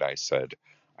me, that I said,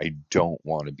 I don't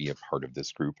want to be a part of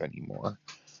this group anymore.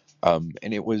 And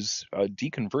it was a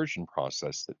deconversion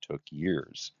process that took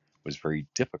years. It was very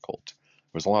difficult.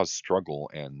 There was a lot of struggle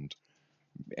and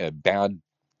bad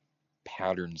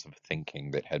patterns of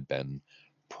thinking that had been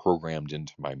programmed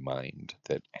into my mind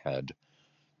that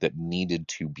needed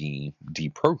to be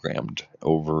deprogrammed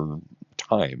over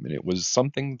time. And it was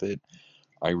something that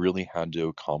I really had to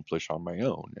accomplish on my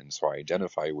own. And so I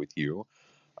identify with you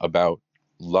about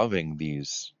loving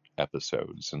these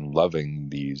episodes and loving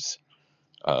these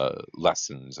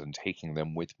lessons and taking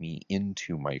them with me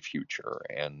into my future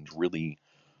and really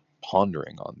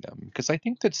pondering on them, because I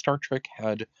think that Star Trek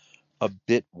had a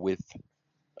bit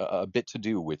to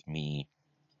do with me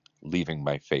leaving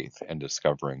my faith and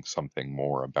discovering something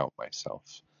more about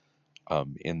myself.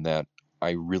 In that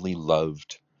I really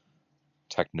loved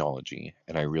technology,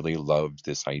 and I really loved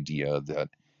this idea that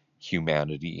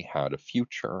humanity had a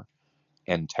future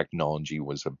and technology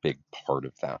was a big part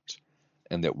of that,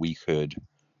 and that we could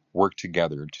work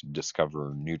together to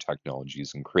discover new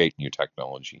technologies and create new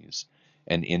technologies,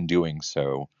 and in doing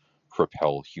so,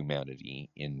 propel humanity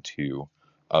into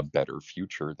a better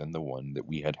future than the one that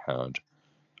we had had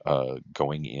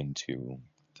going into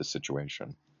the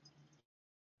situation.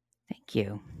 Thank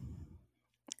you.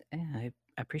 Yeah, I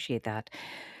appreciate that.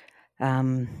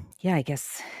 Yeah, I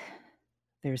guess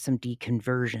there's some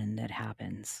deconversion that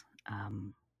happens.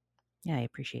 Yeah, I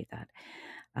appreciate that.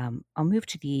 I'll move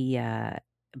to the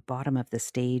bottom of the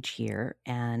stage here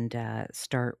and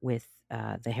start with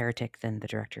the heretic, then the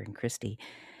director, and Christy.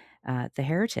 The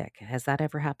heretic, has that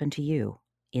ever happened to you?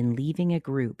 In leaving a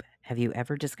group, have you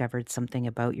ever discovered something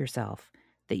about yourself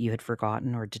that you had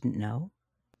forgotten or didn't know?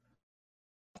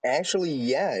 Actually,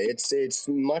 yeah, it's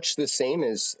much the same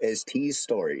as T's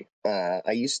story.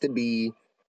 I used to be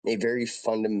a very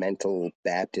fundamental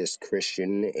Baptist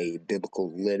Christian, a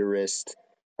biblical literist.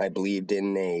 I believed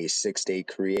in a 6-day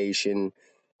creation.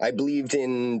 I believed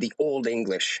in the Old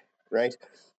English, right?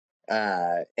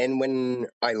 And when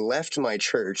I left my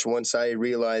church, once I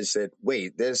realized that,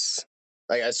 wait,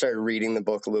 I started reading the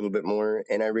book a little bit more,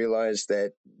 and I realized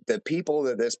that the people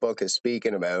that this book is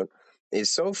speaking about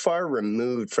is so far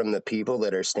removed from the people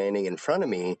that are standing in front of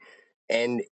me.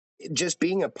 And just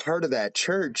being a part of that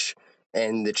church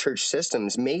and the church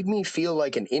systems made me feel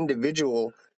like an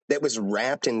individual that was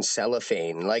wrapped in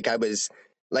cellophane, like I was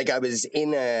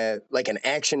in an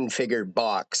action figure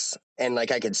box, and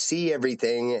like I could see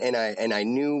everything, and I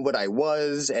knew what I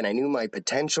was, and I knew my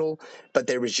potential, but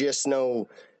there was just no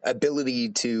ability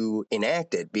to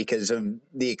enact it because of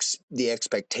the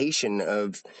expectation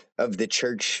of the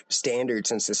church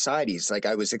standards and societies. Like,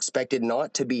 I was expected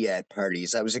not to be at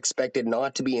parties, I was expected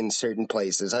not to be in certain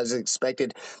places, I was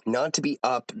expected not to be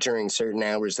up during certain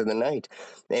hours of the night.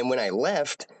 And when I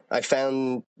left, I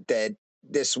found that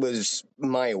this was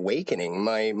my awakening,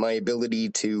 my ability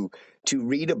to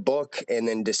read a book and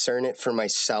then discern it for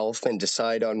myself and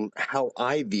decide on how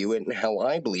I view it and how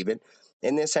I believe it.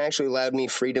 And this actually allowed me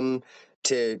freedom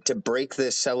to break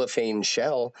this cellophane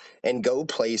shell and go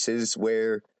places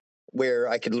where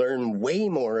I could learn way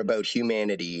more about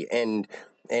humanity and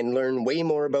learn way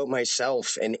more about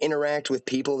myself and interact with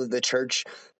people that the church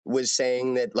was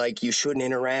saying that, like, you shouldn't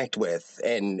interact with,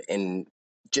 and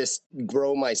just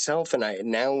grow myself. And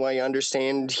I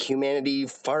understand humanity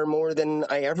far more than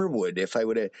I ever would if I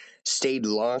would have stayed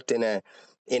locked in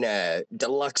a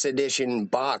deluxe edition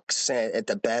box at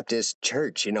the Baptist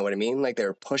church. You know what I mean? Like, they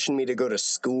were pushing me to go to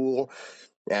school.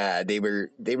 They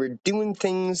were doing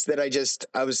things that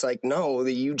I was like, no,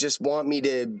 you just want me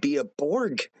to be a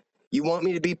Borg. You want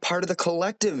me to be part of the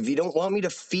collective. You don't want me to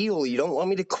feel. You don't want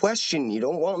me to question. You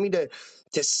don't want me to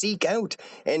seek out.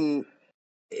 And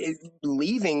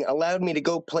leaving allowed me to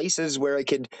go places where I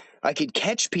could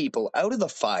catch people out of the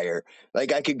fire.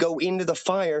 Like, I could go into the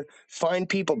fire, find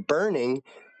people burning,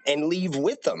 and leave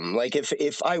with them. Like,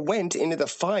 if I went into the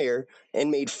fire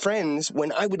and made friends,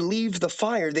 when I would leave the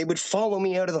fire, they would follow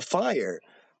me out of the fire.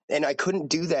 And I couldn't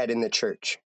do that in the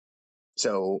church.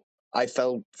 So I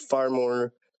felt far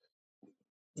more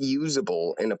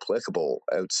usable and applicable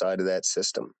outside of that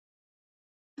system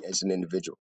as an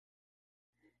individual.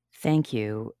 Thank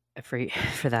you for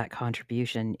for that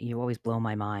contribution. You always blow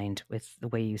my mind with the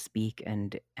way you speak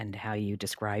and how you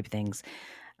describe things.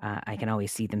 I can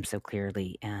always see them so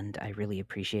clearly, and I really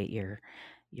appreciate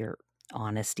your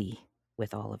honesty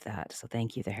with all of that. So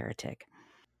thank you, the heretic.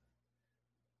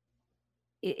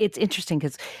 It's interesting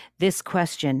because this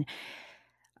question,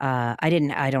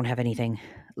 I don't have anything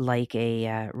like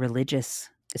a religious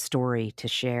story to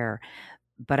share,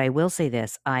 but I will say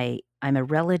this: I'm a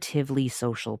relatively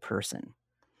social person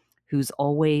who's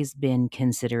always been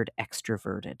considered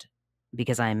extroverted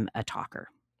because I'm a talker.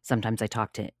 Sometimes I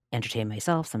talk to entertain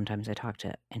myself, sometimes I talk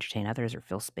to entertain others or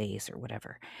fill space or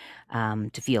whatever,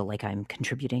 to feel like I'm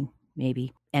contributing,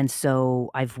 maybe. And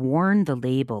so I've worn the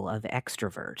label of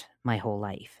extrovert my whole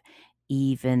life,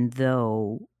 even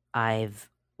though I've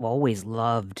always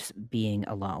loved being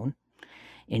alone,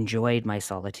 enjoyed my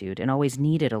solitude, and always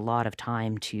needed a lot of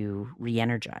time to re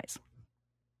energize.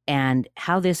 And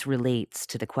how this relates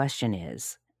to the question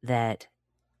is that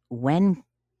when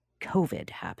COVID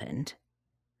happened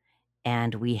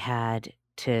and we had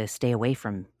to stay away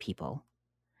from people,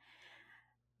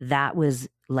 that was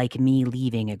like me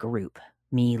leaving a group,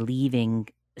 me leaving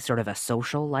sort of a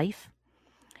social life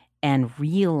and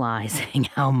realizing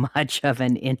how much of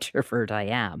an introvert I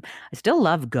am. I still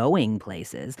love going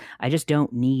places. I just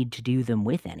don't need to do them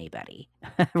with anybody,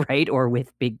 right? Or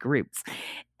with big groups.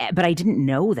 But I didn't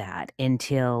know that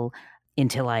until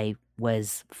I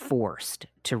was forced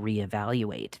to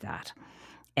reevaluate that.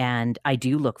 And I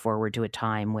do look forward to a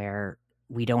time where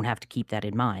we don't have to keep that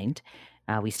in mind.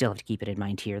 We still have to keep it in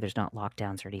mind here. There's not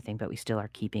lockdowns or anything, but we still are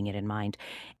keeping it in mind.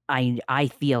 I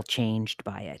feel changed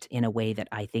by it in a way that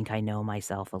I think I know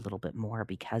myself a little bit more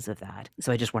because of that.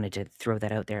 So I just wanted to throw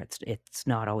that out there. It's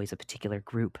not always a particular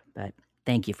group, but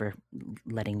thank you for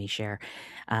letting me share.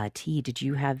 T, did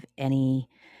you have any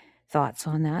thoughts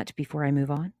on that before I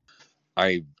move on?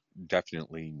 I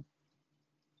definitely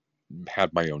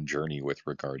had my own journey with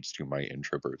regards to my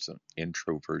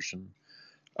introversion,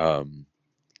 um,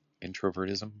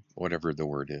 introvertism, whatever the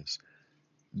word is.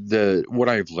 What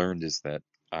I've learned is that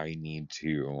I need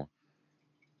to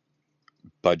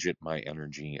budget my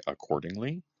energy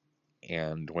accordingly.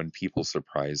 And when people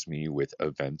surprise me with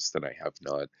events that I have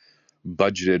not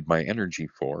budgeted my energy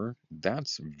for,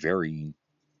 that's very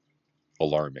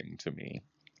alarming to me.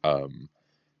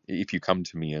 If you come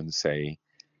to me and say,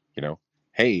 you know,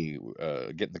 hey,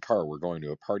 get in the car, we're going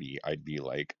to a party, I'd be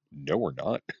like, no, we're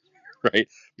not. Right?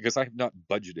 Because I have not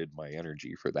budgeted my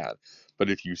energy for that. But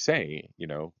if you say,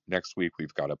 next week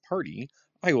we've got a party,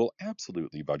 I will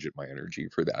absolutely budget my energy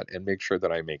for that and make sure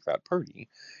that I make that party.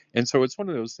 And so it's one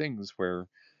of those things where,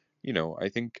 I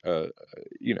think, there's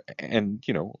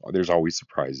always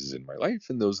surprises in my life.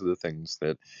 And those are the things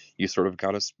that you sort of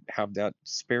got to have that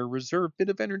spare reserve bit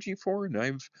of energy for. And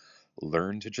I've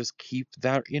learned to just keep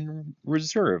that in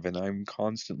reserve. And I'm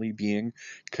constantly being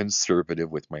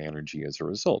conservative with my energy as a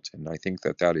result. And I think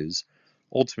that that is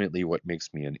ultimately what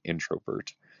makes me an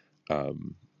introvert.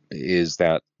 um, is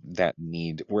that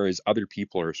need, whereas other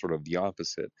people are sort of the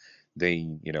opposite. They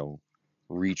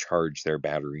recharge their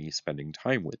battery spending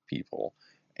time with people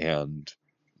and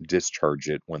discharge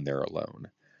it when they're alone.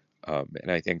 And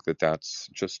I think that that's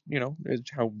just is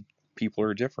how people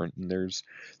are different. And there's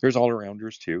all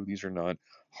arounders too. These are not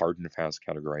hard and fast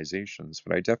categorizations,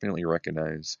 but I definitely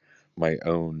recognize my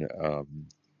own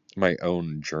my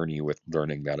own journey with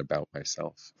learning that about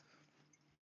myself.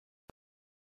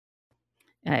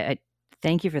 I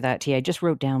thank you for that, T. I just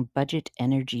wrote down budget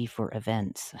energy for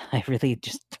events. I really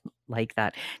just like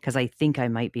that because I think I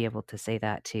might be able to say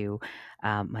that to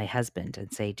my husband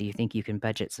and say, "Do you think you can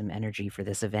budget some energy for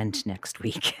this event next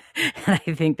week?" And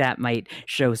I think that might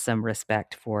show some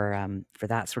respect for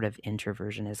that sort of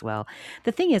introversion as well.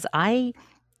 The thing is, I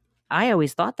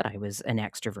always thought that I was an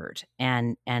extrovert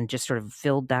and just sort of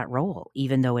filled that role,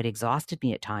 even though it exhausted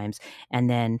me at times. And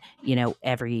then,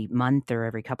 every month or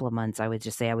every couple of months, I would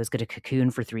just say I was going to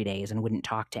cocoon for 3 days and wouldn't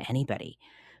talk to anybody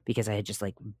because I had just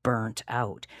like burnt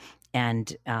out.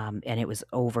 And it was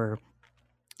over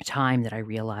time that I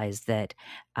realized that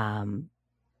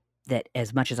that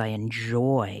as much as I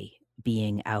enjoy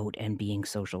being out and being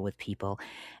social with people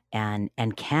and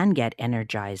can get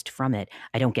energized from it,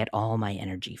 I don't get all my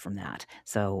energy from that.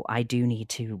 So I do need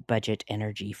to budget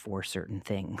energy for certain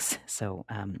things. So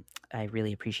I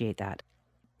really appreciate that.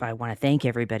 I want to thank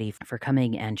everybody for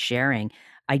coming and sharing.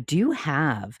 I do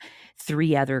have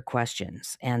 3 other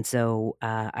questions. And so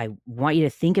I want you to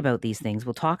think about these things.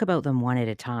 We'll talk about them one at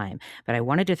a time, but I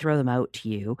wanted to throw them out to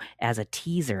you as a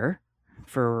teaser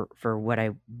for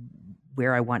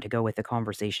where I want to go with the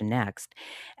conversation next.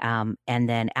 And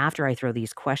then after I throw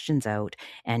these questions out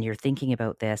and you're thinking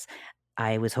about this,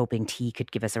 I was hoping T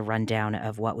could give us a rundown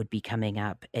of what would be coming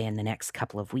up in the next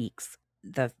couple of weeks.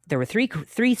 There were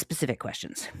three specific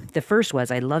questions. The first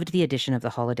was, I loved the addition of the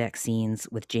holodeck scenes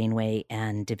with Janeway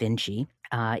and Da Vinci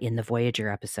in the Voyager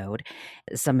episode.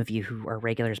 Some of you who are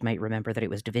regulars might remember that it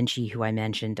was Da Vinci who I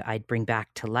mentioned I'd bring back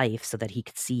to life so that he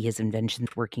could see his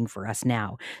inventions working for us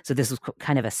now. So this was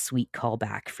kind of a sweet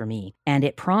callback for me. And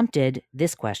it prompted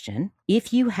this question: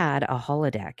 if you had a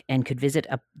holodeck and could visit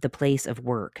the place of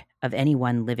work of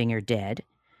anyone living or dead,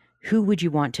 who would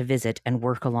you want to visit and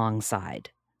work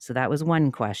alongside? So that was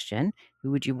one question.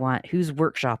 Whose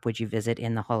workshop would you visit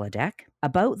in the holodeck?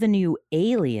 About the new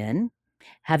Alien,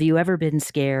 have you ever been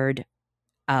scared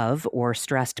of or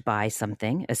stressed by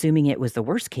something, assuming it was the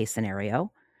worst case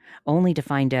scenario, only to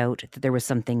find out that there was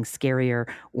something scarier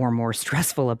or more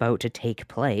stressful about to take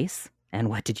place? And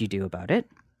what did you do about it?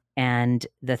 And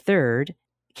the third,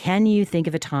 can you think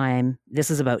of a time, this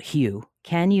is about Hugh,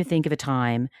 can you think of a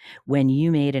time when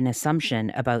you made an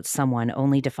assumption about someone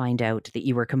only to find out that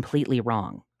you were completely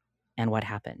wrong, and what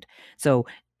happened? So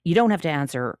you don't have to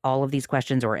answer all of these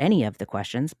questions or any of the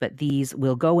questions, but these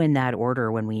will go in that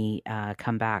order when we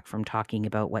come back from talking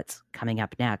about what's coming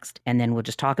up next. And then we'll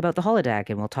just talk about the holodeck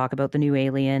and we'll talk about the new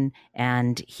Alien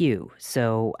and Hugh.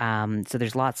 So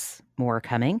there's lots more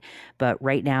coming, but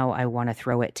right now I want to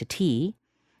throw it to T.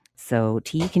 So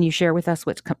T, can you share with us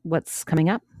what's coming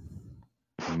up?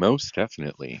 Most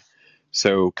definitely.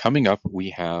 So coming up, we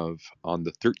have on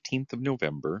the 13th of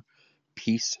November,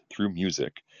 Peace Through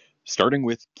Music, starting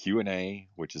with Q&A,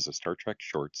 which is a Star Trek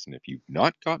shorts. And if you've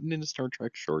not gotten into Star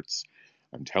Trek shorts,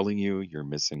 I'm telling you, you're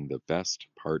missing the best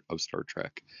part of Star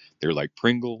Trek. They're like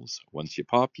Pringles. Once you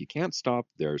pop, you can't stop.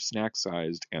 They're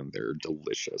snack-sized and they're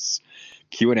delicious.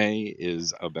 Q&A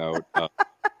is about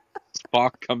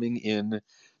Spock coming in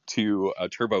to a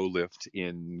turbo lift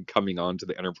in coming onto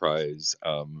the Enterprise,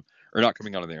 or not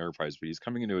coming onto the Enterprise, but he's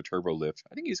coming into a turbo lift.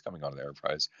 I think he's coming onto the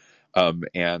Enterprise,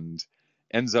 and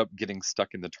ends up getting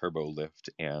stuck in the turbo lift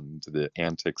and the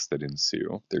antics that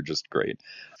ensue. They're just great.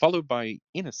 Followed by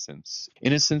Innocence.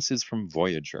 Innocence is from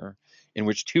Voyager, in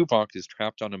which Tuvok is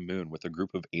trapped on a moon with a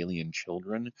group of alien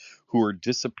children who are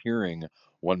disappearing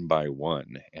one by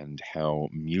one, and how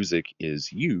music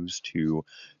is used to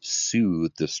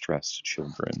soothe the stressed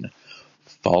children.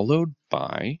 followed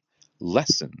by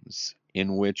Lessons,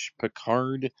 in which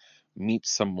Picard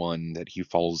meets someone that he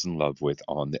falls in love with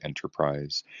on the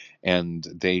Enterprise, and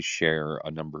they share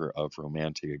a number of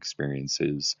romantic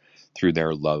experiences through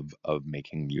their love of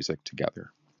making music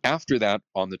together. After that,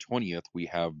 on the 20th, we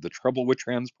have The Trouble with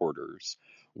Transporters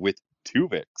with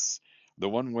Tuvix, the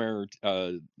one where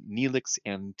Neelix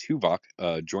and Tuvok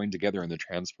join together in the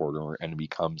transporter and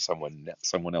become someone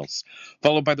else.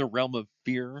 Followed by The Realm of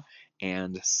Fear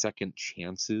and Second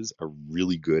Chances, a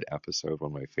really good episode,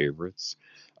 one of my favorites.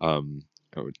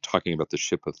 Talking about the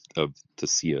ship of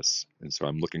Theseus, and so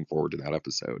I'm looking forward to that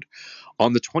episode.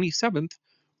 On the 27th,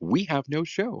 we have no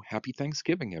show. Happy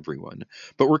Thanksgiving, everyone.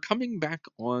 But we're coming back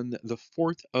on the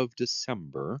 4th of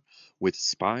December with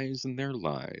Spies and Their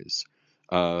Lies.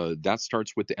 That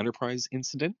starts with the Enterprise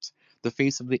incident, The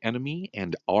Face of the Enemy,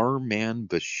 and Our Man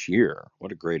Bashir.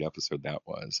 What a great episode that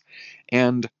was.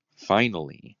 And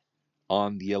finally,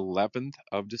 on the 11th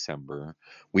of December,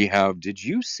 we have Did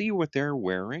You See What They're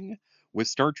Wearing? With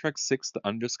Star Trek VI The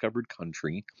Undiscovered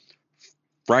Country,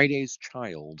 Friday's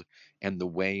Child, and The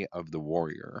Way of the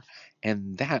Warrior.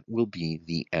 And that will be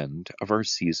the end of our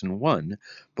season 1.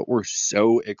 But we're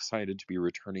so excited to be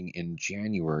returning in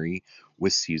January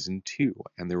with season 2.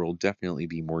 And there will definitely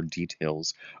be more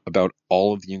details about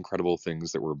all of the incredible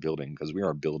things that we're building, because we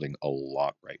are building a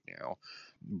lot right now.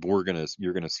 You're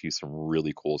gonna see some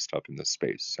really cool stuff in this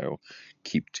space. So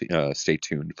stay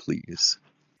tuned, please.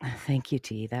 Thank you,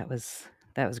 T. That was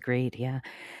great. Yeah.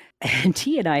 And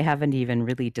T and I haven't even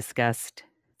really discussed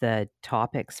the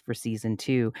topics for season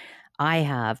 2. I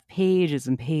have pages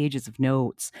and pages of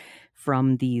notes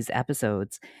from these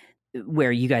episodes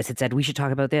where you guys had said, we should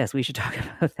talk about this, we should talk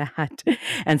about that.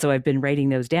 And so I've been writing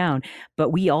those down.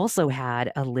 But we also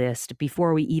had a list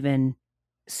before we even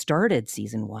started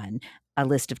season 1, a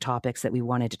list of topics that we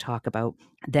wanted to talk about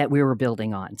that we were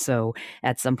building on. So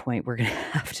at some point, we're going to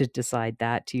have to decide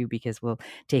that too, because we'll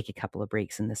take a couple of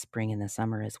breaks in the spring and the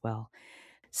summer as well.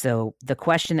 So the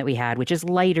question that we had, which is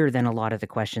lighter than a lot of the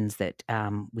questions that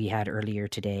we had earlier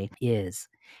today, is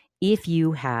if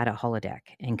you had a holodeck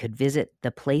and could visit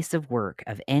the place of work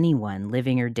of anyone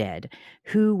living or dead,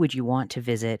 who would you want to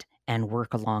visit and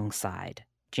work alongside?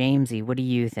 Jamesy, what do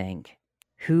you think?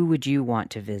 Who would you want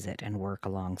to visit and work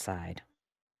alongside?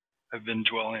 I've been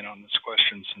dwelling on this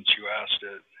question since you asked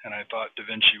it, and I thought Da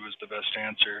Vinci was the best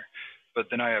answer, but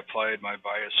then I applied my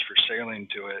bias for sailing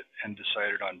to it and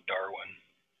decided on Darwin.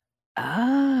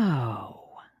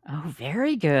 Oh,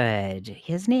 very good.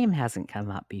 His name hasn't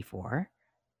come up before.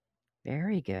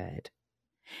 Very good.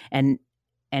 And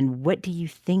what do you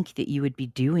think that you would be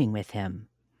doing with him?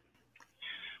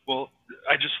 Well,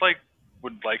 I just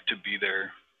would like to be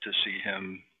there to see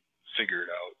him figure it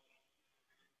out,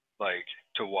 like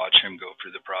to watch him go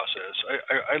through the process.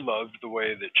 I loved the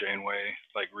way that Janeway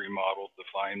remodeled the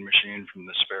flying machine from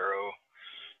the Sparrow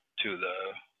to the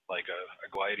a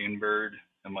gliding bird,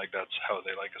 and that's how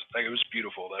they it was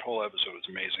beautiful. That whole episode was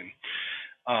amazing.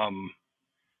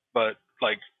 But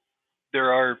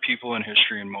there are people in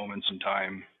history and moments in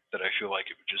time that I feel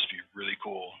like it would just be really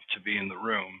cool to be in the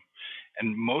room,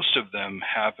 and most of them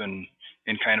happen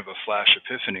in kind of a flash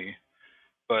epiphany.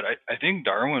 But I think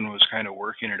Darwin was kind of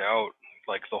working it out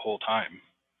the whole time.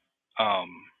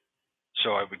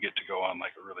 So I would get to go on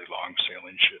a really long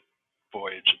sailing ship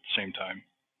voyage at the same time.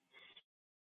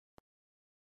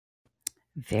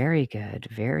 Very good.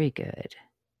 Very good.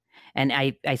 And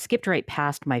I skipped right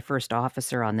past my first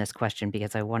officer on this question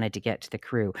because I wanted to get to the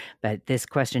crew. But this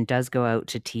question does go out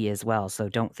to T as well. So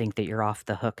don't think that you're off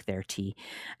the hook there, T.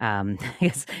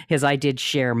 Because I did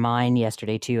share mine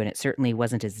yesterday too. And it certainly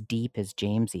wasn't as deep as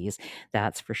Jamesy's,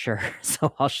 that's for sure.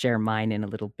 So I'll share mine in a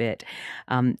little bit.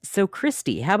 So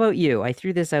Christy, how about you? I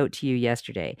threw this out to you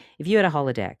yesterday. If you had a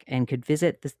holodeck and could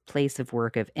visit the place of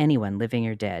work of anyone living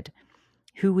or dead,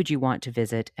 who would you want to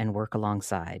visit and work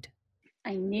alongside?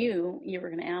 I knew you were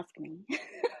going to ask me.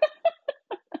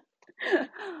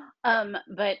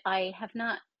 But I have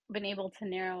not been able to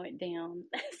narrow it down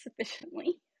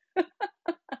sufficiently.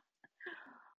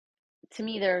 To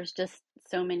me, there's just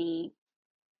so many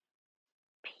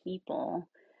people.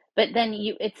 But then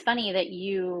it's funny that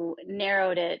you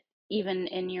narrowed it even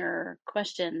in your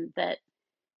question that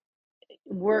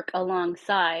work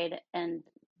alongside and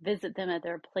visit them at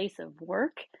their place of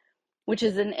work, which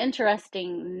is an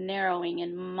interesting narrowing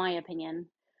in my opinion.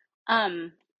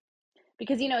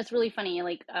 Because it's really funny,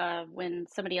 when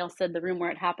somebody else said the room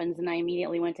where it happens, and I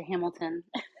immediately went to Hamilton,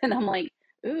 and I'm like,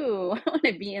 ooh, I want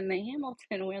to be in the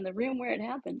Hamilton, where in the room where it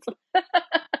happens.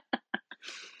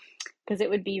 Because it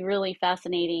would be really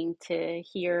fascinating to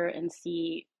hear and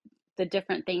see the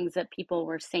different things that people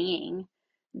were saying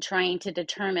trying to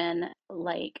determine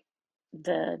like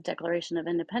the Declaration of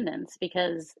Independence,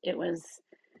 because it was,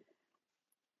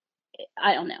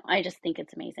 I don't know, I just think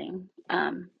it's amazing.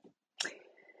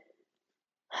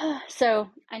 So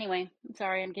anyway, I'm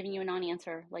sorry, I'm giving you a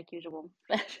non-answer like usual,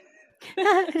 but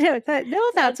No,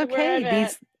 that's that's where okay. I'm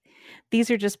at. These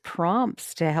are just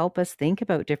prompts to help us think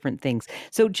about different things.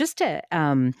 So just to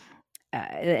and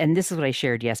this is what I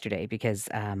shared yesterday, because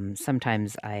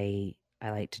sometimes I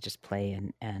like to just play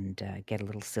and get a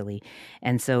little silly,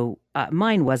 and so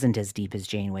mine wasn't as deep as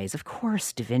Janeway's. Of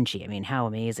course, Da Vinci. I mean, how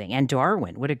amazing! And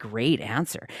Darwin, what a great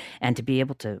answer! And to be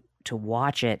able to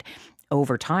watch it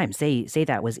over time, say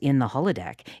that was in the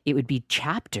holodeck, it would be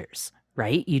chapters.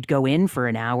 Right, you'd go in for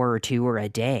an hour or two or a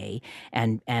day,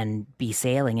 and be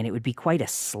sailing, and it would be quite a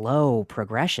slow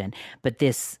progression. But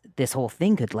this whole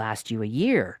thing could last you a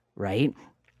year, right?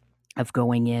 Of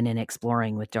going in and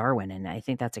exploring with Darwin. And I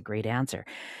think that's a great answer.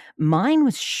 Mine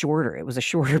was shorter. It was a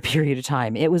shorter period of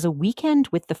time. It was a weekend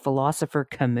with the philosopher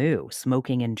Camus,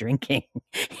 smoking and drinking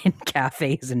in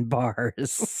cafes and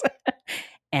bars.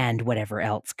 And whatever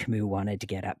else Camus wanted to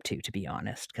get up to be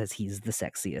honest, because he's the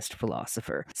sexiest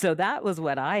philosopher. So that was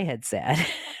what I had said,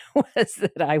 was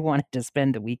that I wanted to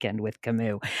spend the weekend with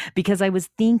Camus, because I was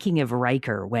thinking of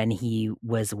Riker when he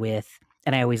was with,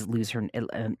 and I always lose her,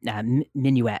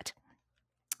 Minuet.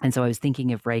 And so I was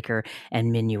thinking of Riker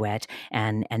and Minuet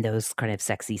and those kind of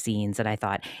sexy scenes. And I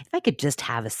thought, if I could just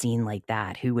have a scene like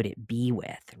that, who would it be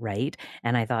with, right?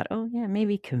 And I thought, oh yeah,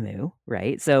 maybe Camus,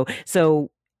 right? So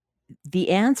the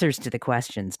answers to the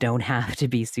questions don't have to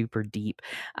be super deep.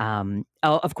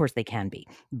 Of course they can be,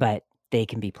 but they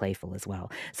can be playful as well.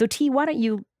 So T, why don't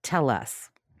you tell us,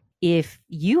 if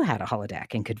you had a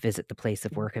holodeck and could visit the place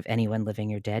of work of anyone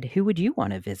living or dead, who would you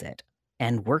want to visit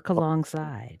and work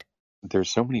alongside? There's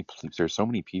so many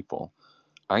people.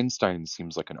 Einstein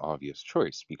seems like an obvious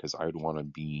choice because I would want to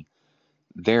be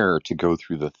there to go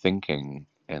through the thinking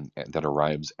and that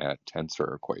arrives at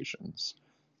tensor equations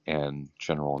and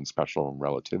general and special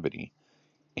relativity.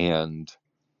 And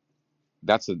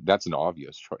that's an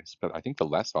obvious choice. But I think the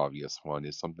less obvious one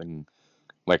is something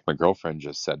like my girlfriend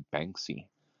just said, Banksy.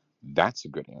 That's a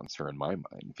good answer in my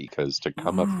mind, because to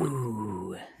come up with,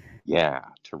 Ooh. yeah,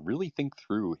 to really think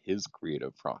through his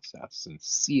creative process and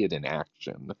see it in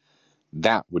action,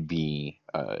 that would be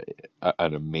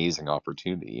an amazing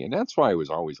opportunity. And that's why I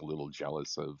was always a little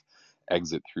jealous of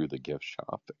Exit Through the Gift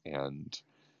Shop. And,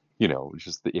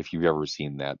 just if you've ever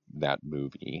seen that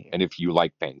movie, and if you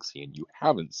like Banksy and you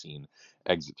haven't seen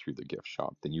Exit Through the Gift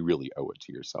Shop, then you really owe it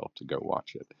to yourself to go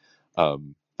watch it.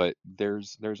 But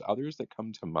there's others that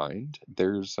come to mind.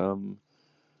 There's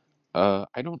I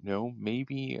don't know,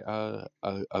 maybe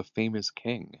a famous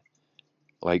king,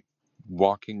 like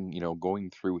walking, going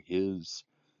through his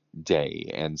day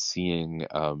and seeing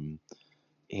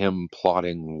him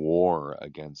plotting war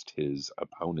against his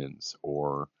opponents,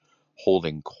 or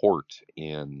holding court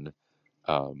in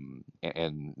and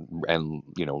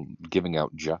giving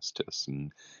out justice,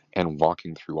 and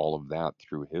walking through all of that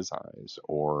through his eyes,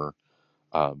 or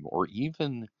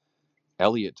even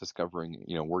Elliot discovering,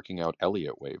 working out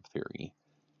Elliott wave theory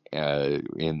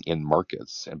in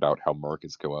markets, about how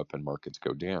markets go up and markets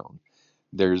go down.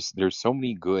 There's so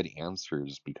many good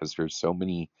answers because there's so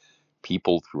many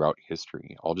people throughout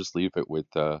history. I'll just leave it with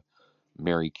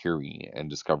Mary Curie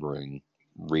and discovering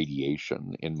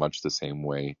radiation in much the same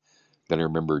way that I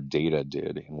remember Data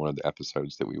did in one of the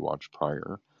episodes that we watched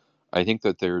prior. I think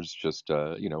that there's just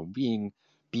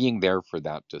being there for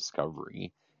that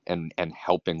discovery, and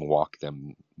helping walk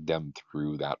them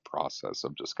through that process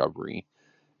of discovery.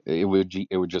 It would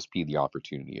just be the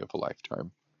opportunity of a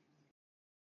lifetime.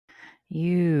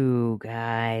 You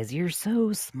guys, you're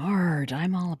so smart.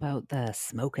 I'm all about the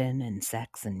smoking and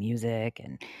sex and music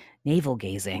and navel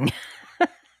gazing.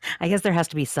 I guess there has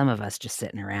to be some of us just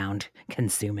sitting around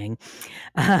consuming.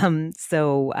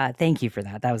 So thank you for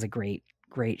that. That was a great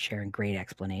share and great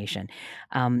explanation.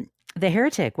 The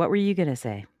Heretic, what were you going to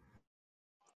say?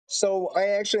 So I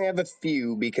actually have a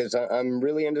few because I'm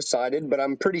really undecided, but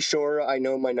I'm pretty sure I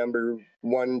know my number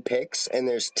one picks, and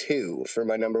there's two for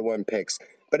my number one picks.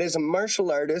 But as a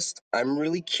martial artist, I'm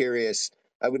really curious.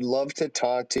 I would love to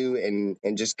talk to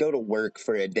and just go to work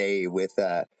for a day with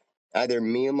either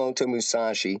Miyamoto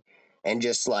Musashi and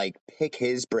just like pick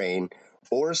his brain,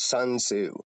 or Sun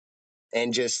Tzu,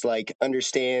 and just like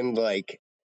understand like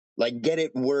get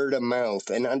it word of mouth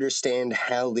and understand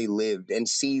how they lived and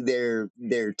see their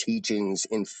teachings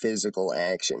in physical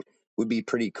action would be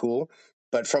pretty cool.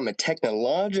 But from a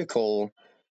technological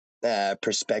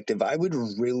perspective, I would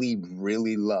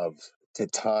really love to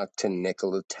talk to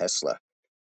Nikola Tesla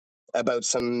about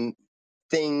some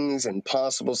things and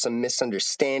possible some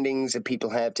misunderstandings that people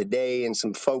have today, and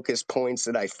some focus points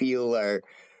that I feel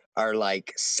are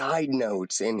like side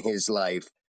notes in his life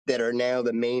that are now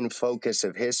the main focus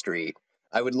of history.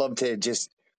 I would love to just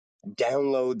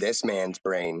download this man's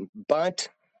brain. But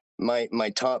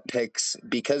my top picks,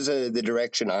 because of the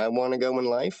direction I want to go in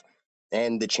life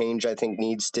and the change I think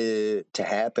needs to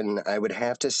happen, I would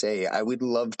have to say I would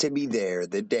love to be there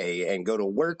the day and go to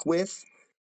work with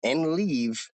and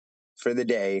leave for the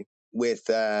day with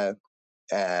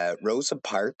Rosa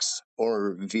Parks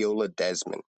or Viola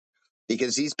Desmond,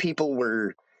 because these people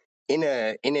were in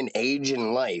an age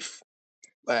in life,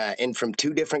 and from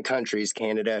two different countries,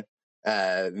 Canada.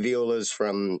 Viola's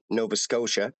from Nova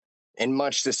Scotia, and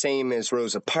much the same as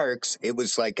Rosa Parks, it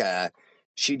was like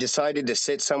she decided to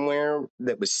sit somewhere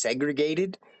that was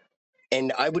segregated,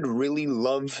 and I would really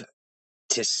love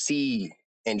to see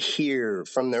and hear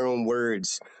from their own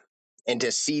words, and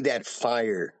to see that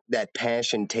fire, that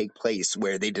passion take place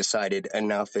where they decided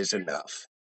enough is enough,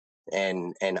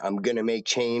 and I'm gonna make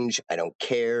change. I don't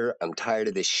care. I'm tired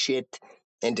of this shit.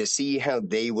 And to see how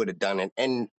they would have done it,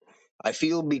 and I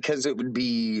feel because it would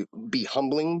be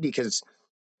humbling, because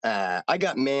I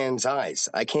got man's eyes.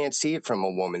 I can't see it from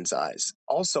a woman's eyes.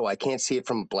 Also, I can't see it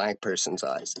from a black person's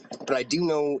eyes. But I do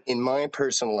know in my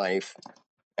personal life,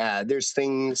 there's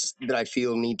things that I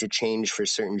feel need to change for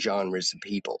certain genres of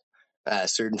people,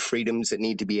 certain freedoms that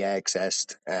need to be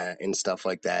accessed, and stuff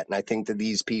like that. And I think that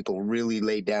these people really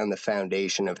laid down the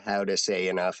foundation of how to say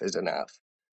enough is enough.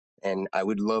 And I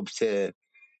would love to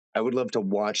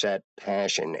watch that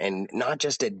passion, and not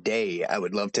just a day. I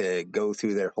would love to go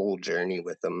through their whole journey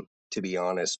with them, to be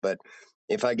honest. But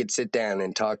if I could sit down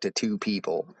and talk to two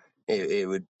people,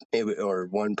 or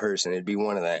one person, it'd be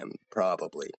one of them,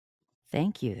 probably.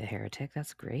 Thank you, the heretic.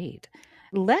 That's great.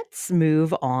 Let's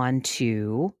move on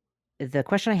to the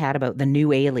question I had about the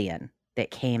new alien that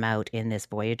came out in this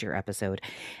Voyager episode.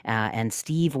 And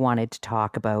Steve wanted to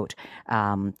talk about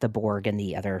the Borg and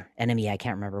the other enemy. I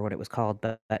can't remember what it was called,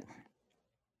 but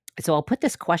so I'll put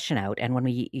this question out. And when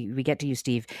we get to you,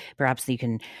 Steve, perhaps you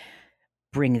can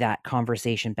bring that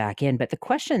conversation back in. But the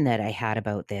question that I had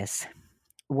about this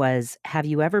was, have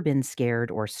you ever been scared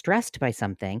or stressed by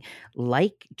something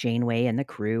like Janeway and the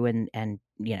crew and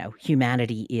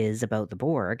humanity is about the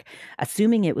Borg,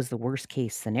 assuming it was the worst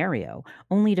case scenario,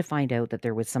 only to find out that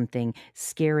there was something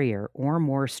scarier or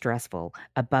more stressful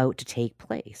about to take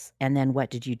place? And then what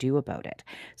did you do about it?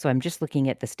 So I'm just looking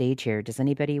at the stage here. Does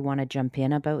anybody want to jump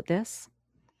in about this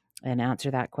and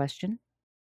answer that question?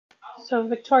 So,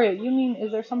 Victoria, you mean,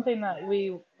 is there something that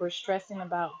we were stressing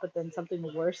about, but then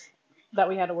something worse that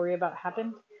we had to worry about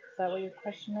happened? Is that what your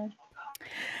question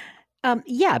is?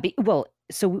 Yeah. Well,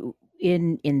 so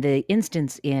in the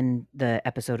instance in the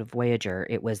episode of Voyager,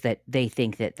 it was that they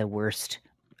think that the worst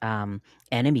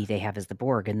enemy they have is the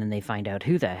Borg, and then they find out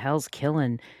who the hell's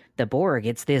killing the Borg.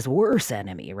 It's this worse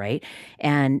enemy, right?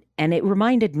 And it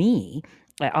reminded me,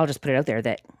 I'll just put it out there,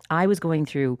 that I was going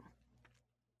through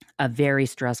a very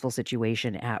stressful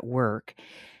situation at work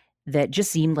that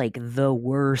just seemed like the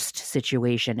worst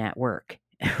situation at work,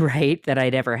 right, that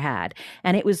I'd ever had.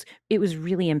 And it was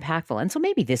really impactful. And so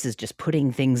maybe this is just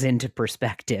putting things into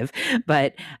perspective,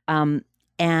 but and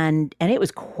it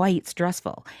was quite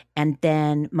stressful. And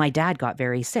then my dad got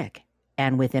very sick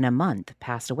and within a month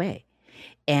passed away.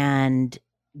 And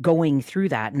going through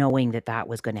that, knowing that that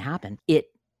was going to happen,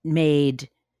 it made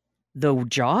the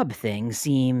job thing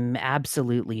seem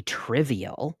absolutely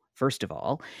trivial, first of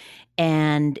all.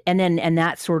 And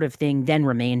that sort of thing then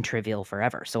remained trivial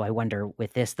forever. So I wonder,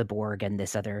 with this, the Borg and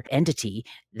this other entity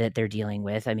that they're dealing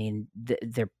with, I mean,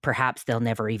 they're perhaps they'll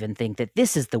never even think that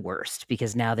this is the worst,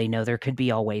 because now they know there could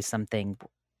be always something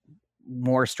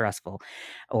more stressful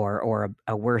or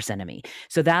a worse enemy.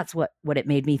 So that's what it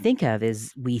made me think of,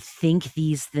 is we think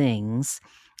these things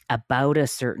about a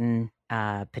certain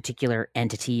particular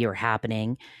entity or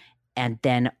happening, and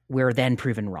then we're then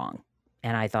proven wrong.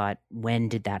 And I thought, when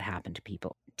did that happen to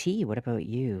people? T, what about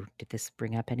you? Did this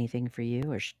bring up anything for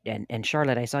you? Or and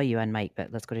Charlotte, I saw you on mic,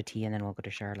 but let's go to T and then we'll go to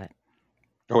Charlotte.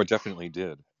 Oh, it definitely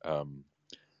did.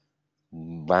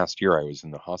 Last year, I was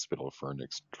in the hospital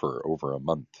for over a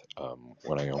month,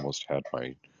 when I almost had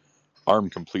my arm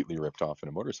completely ripped off in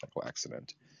a motorcycle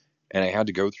accident. And I had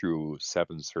to go through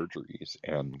 7 surgeries.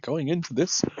 And going into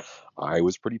this, I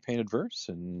was pretty pain adverse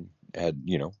and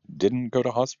didn't go to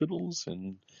hospitals,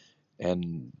 and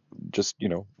just,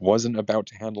 wasn't about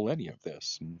to handle any of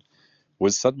this, and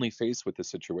was suddenly faced with a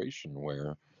situation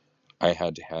where I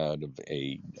had to have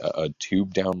a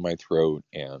tube down my throat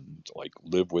and like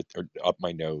live with, or up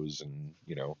my nose and,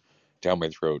 down my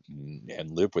throat,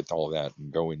 and live with all that,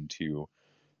 and go into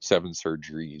 7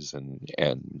 surgeries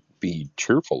and be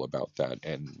cheerful about that,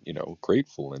 and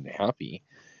grateful and happy,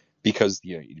 because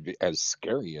as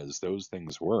scary as those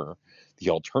things were, the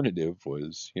alternative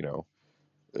was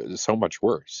so much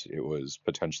worse. It was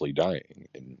potentially dying,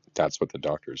 and that's what the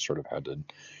doctors sort of had to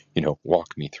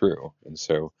walk me through. And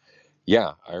so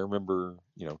yeah, I remember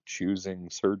choosing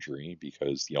surgery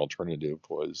because the alternative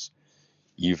was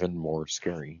even more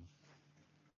scary.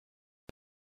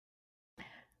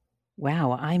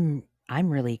 Wow, I'm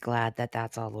really glad that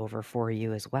that's all over for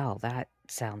you as well. That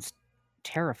sounds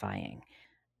terrifying.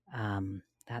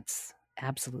 That's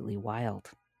absolutely wild.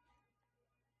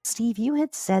 Steve, you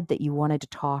had said that you wanted to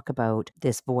talk about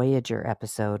this Voyager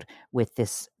episode with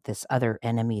this other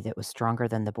enemy that was stronger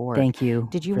than the Borg. Thank you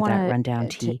Did you for want that rundown,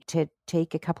 to T.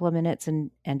 take a couple of minutes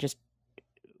and just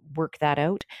work that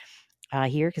out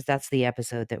here? Because that's the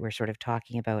episode that we're sort of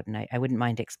talking about, and I wouldn't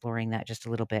mind exploring that just a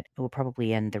little bit. We'll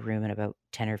probably end the room in about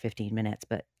 10 or 15 minutes,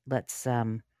 but let's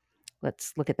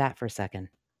look at that for a second.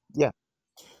 Yeah.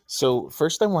 So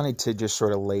first I wanted to just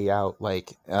sort of lay out,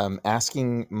 like,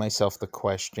 asking myself the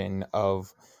question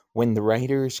of, when the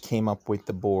writers came up with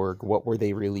the Borg, what were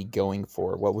they really going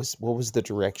for? What was the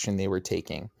direction they were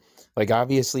taking? Like,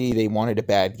 obviously they wanted a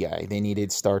bad guy. They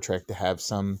needed Star Trek to have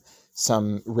some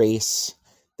race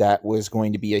that was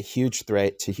going to be a huge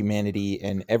threat to humanity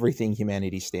and everything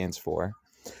humanity stands for.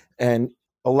 And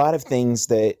a lot of things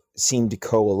that seemed to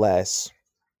coalesce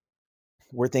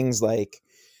were things like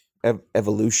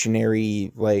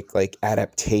evolutionary, like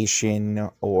adaptation,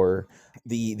 or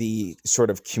the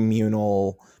sort of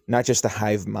communal, not just a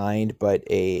hive mind, but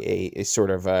a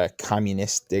sort of a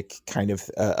communistic kind of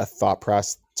a thought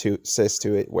process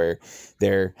to it, where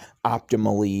they're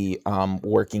optimally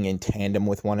working in tandem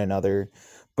with one another.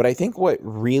 But I think what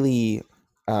really,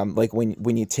 like,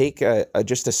 when you take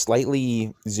just a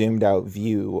slightly zoomed out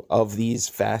view of these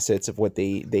facets of what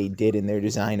they did in their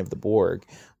design of the Borg,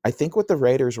 I think what the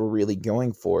writers were really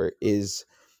going for is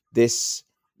this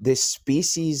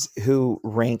species who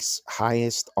ranks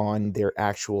highest on their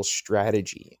actual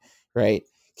strategy, right?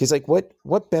 Because, like,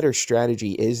 what better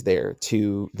strategy is there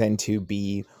than to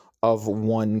be of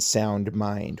one sound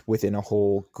mind within a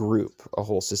whole group, a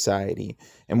whole society?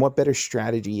 And what better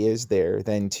strategy is there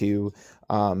than to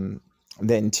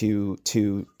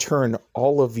turn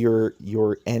all of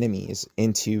your enemies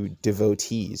into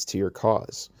devotees to your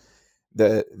cause?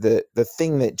 The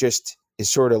thing that just is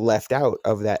sort of left out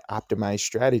of that optimized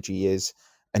strategy is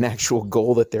an actual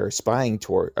goal that they're aspiring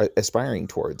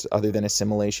towards, other than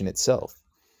assimilation itself.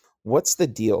 What's the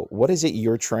deal? What is it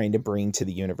you're trying to bring to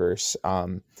the universe,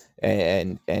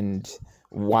 and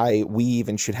why we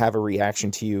even should have a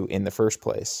reaction to you in the first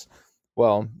place?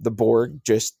 Well, the Borg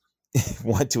just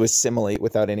want to assimilate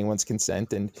without anyone's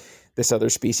consent, and this other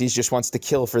species just wants to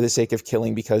kill for the sake of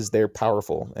killing because they're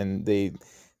powerful and they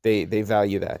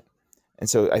value that. And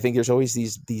so I think there's always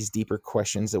these deeper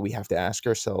questions that we have to ask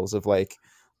ourselves of, like,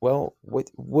 well,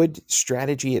 what would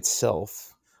strategy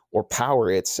itself or power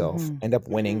itself end up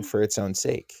winning for its own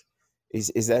sake?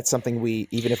 Is that something we,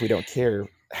 even if we don't care,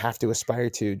 have to aspire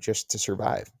to just to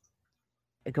survive?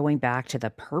 Going back to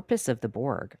the purpose of the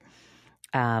Borg,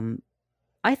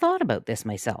 I thought about this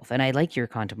myself, and I like your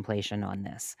contemplation on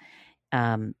this.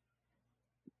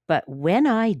 But when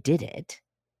I did it,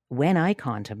 when I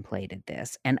contemplated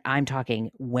this, and I'm talking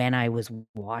when I was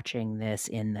watching this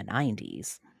in the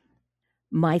 90s,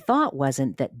 my thought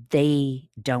wasn't that they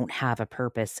don't have a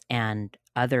purpose and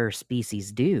other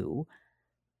species do.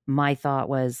 My thought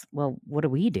was, well, what are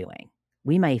we doing?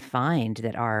 We may find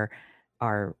that our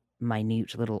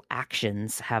minute little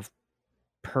actions have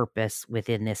purpose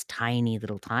within this tiny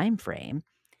little time frame,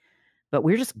 but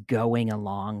we're just going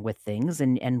along with things,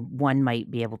 and one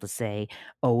might be able to say,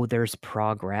 oh, there's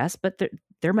progress, but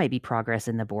there might be progress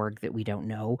in the Borg that we don't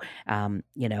know.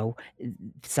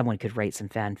 Someone could write some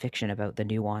fan fiction about the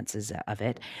nuances of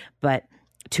it, but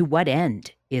to what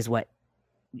end is what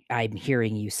I'm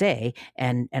hearing you say,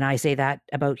 and I say that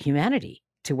about humanity.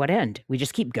 To what end? We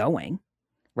just keep going,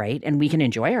 right? And we can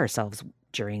enjoy ourselves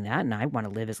during that. And I want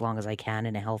to live as long as I can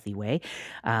in a healthy way,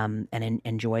 and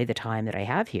enjoy the time that I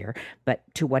have here. But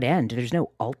to what end? There's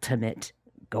no ultimate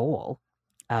goal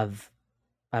of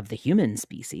the human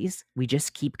species. We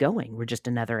just keep going. We're just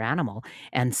another animal.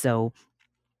 And so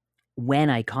when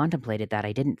I contemplated that,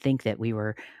 I didn't think that we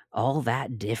were all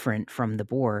that different from the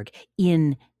Borg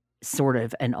in sort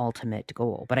of an ultimate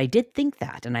goal. But I did think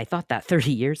that, and I thought that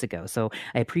 30 years ago. So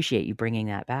I appreciate you bringing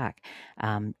that back.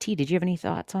 T, did you have any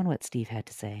thoughts on what Steve had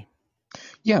to say?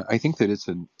 Yeah, I think that it's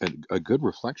a good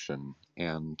reflection,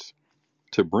 and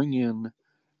to bring in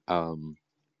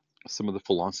some of the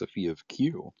philosophy of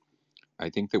Q. I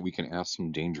think that we can ask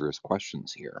some dangerous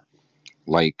questions here.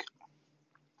 Like,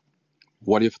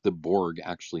 what if the Borg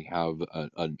actually have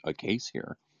a case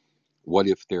here? What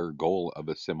if their goal of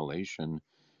assimilation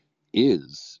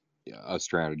is a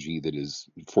strategy that is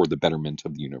for the betterment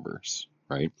of the universe,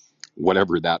 right?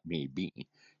 Whatever that may be.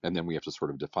 And then we have to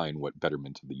sort of define what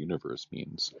betterment of the universe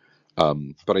means.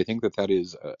 But I think that that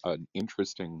is an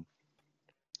interesting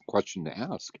question to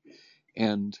ask.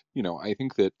 And, I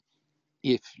think that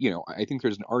I think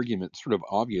there's an argument, sort of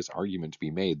obvious argument to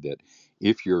be made that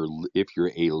if you're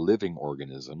a living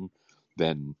organism,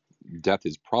 then death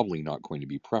is probably not going to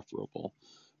be preferable.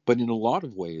 But in a lot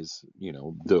of ways,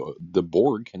 the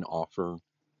Borg can offer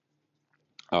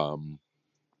um,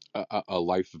 a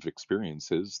life of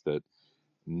experiences that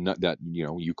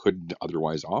you couldn't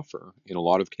otherwise offer. In a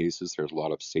lot of cases, there's a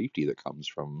lot of safety that comes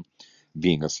from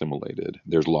being assimilated.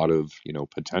 There's a lot of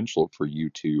potential for you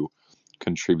to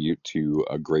contribute to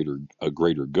a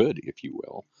greater good, if you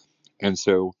will. And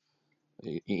so,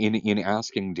 in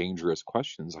asking dangerous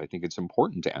questions, I think it's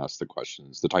important to ask the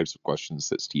types of questions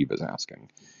that Steve is asking.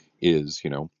 Is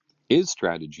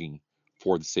strategy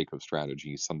for the sake of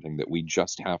strategy something that we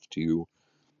just have to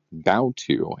bow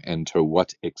to, and to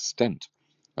what extent?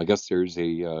 I guess there's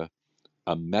a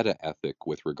meta ethic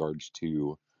with regards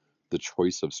to the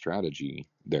choice of strategy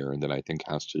there, and that I think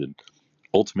has to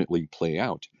ultimately play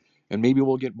out. And maybe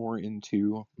we'll get more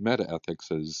into meta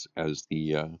ethics as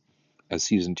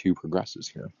season 2 progresses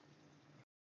here.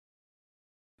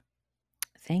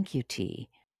 Thank you, T.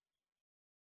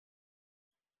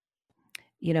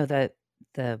 The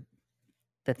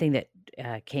thing that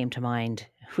came to mind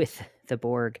with the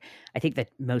Borg, I think the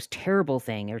most terrible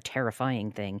thing or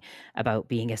terrifying thing about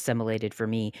being assimilated for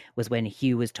me was when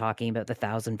Hugh was talking about the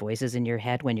 1,000 voices in your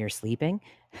head when you're sleeping.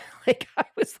 Like, I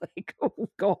was like, oh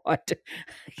God,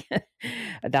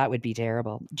 that would be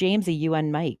terrible. Jamesy, you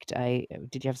unmiked.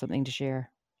 Did you have something to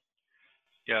share?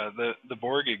 Yeah, the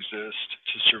Borg exist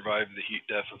to survive the heat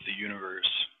death of the universe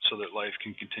so that life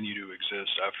can continue to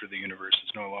exist after the universe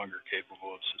is no longer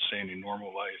capable of sustaining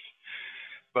normal life.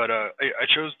 But I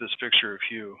chose this picture of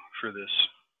Hugh for this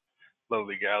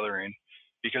lowly gathering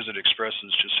because it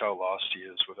expresses just how lost he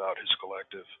is without his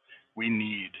collective. We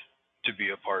need to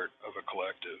be a part of a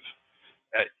collective.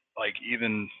 Like,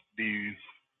 even the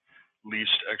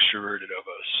least extroverted of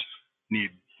us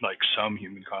need like some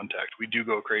human contact. We do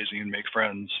go crazy and make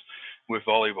friends with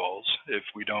volleyballs if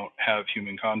we don't have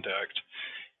human contact.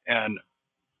 And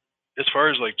as far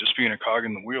as like just being a cog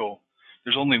in the wheel,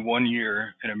 there's only 1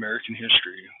 year in American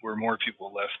history where more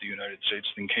people left the United States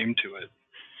than came to it.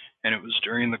 And it was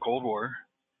during the Cold War,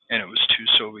 and it was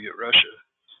to Soviet Russia,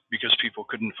 because people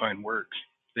couldn't find work.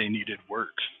 They needed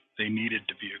work. They needed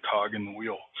to be a cog in the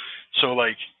wheel. So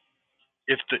like,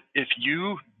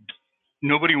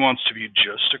 nobody wants to be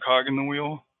just a cog in the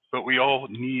wheel, but we all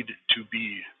need to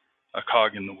be a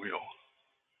cog in the wheel,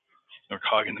 or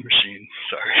cog in the machine.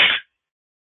 Sorry.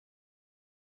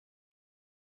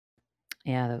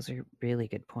 Yeah, those are really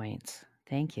good points.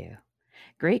 Thank you.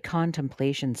 Great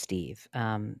contemplation, Steve.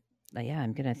 Yeah,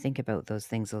 I'm going to think about those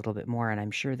things a little bit more, and I'm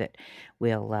sure that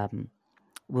we'll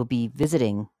be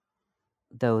visiting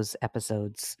those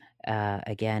episodes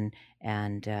again.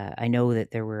 And I know that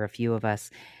there were a few of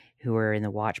us who were in the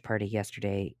watch party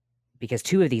yesterday, because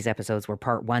 2 of these episodes were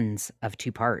part 1s of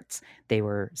 2 parts. They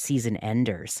were season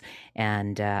enders.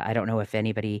 And I don't know if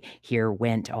anybody here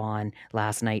went on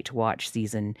last night to watch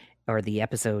the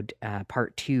episode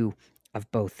part 2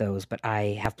 of both those, but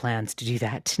I have plans to do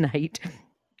that tonight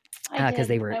because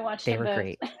they were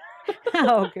great.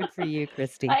 Oh, good for you,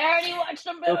 Christy. I already watched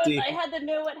them both. Guilty. I had to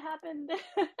know what happened.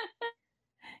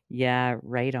 Yeah,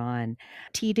 right on.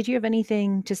 T, did you have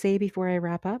anything to say before I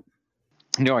wrap up?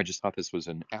 No, I just thought this was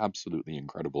an absolutely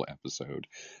incredible episode.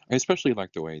 I especially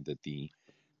like the way that the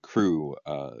crew,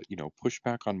 pushed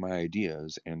back on my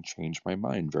ideas and changed my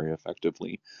mind very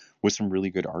effectively with some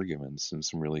really good arguments and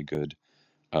some really good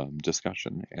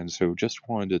discussion. And so just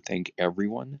wanted to thank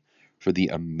everyone for the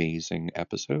amazing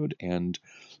episode, and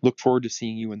look forward to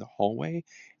seeing you in the hallway,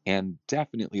 and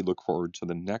definitely look forward to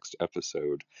the next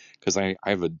episode, because I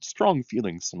have a strong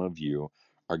feeling some of you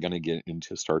are going to get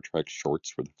into Star Trek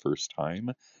shorts for the first time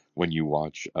when you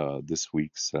watch this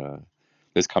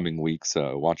coming week's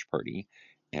watch party,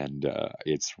 and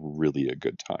it's really a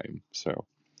good time. So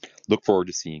look forward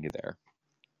to seeing you there.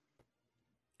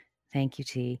 Thank you,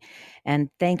 T. And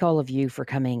thank all of you for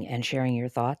coming and sharing your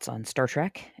thoughts on Star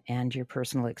Trek and your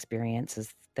personal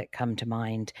experiences that come to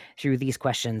mind through these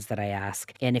questions that I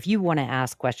ask. And if you want to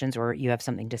ask questions or you have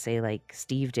something to say like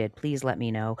Steve did, please let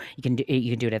me know. You can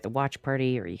do it at the watch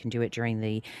party, or you can do it during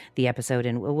the episode,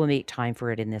 and we'll make time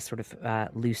for it in this sort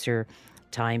of looser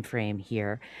time frame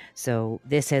here. So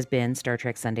this has been Star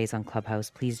Trek Sundays on Clubhouse.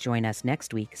 Please join us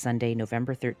next week, Sunday,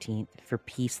 November 13th, for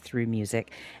Peace Through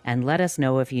Music. And let us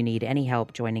know if you need any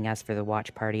help joining us for the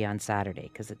watch party on Saturday,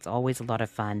 because it's always a lot of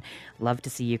fun. Love to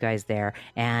see you guys there.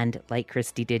 And like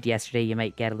Christy did yesterday, you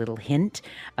might get a little hint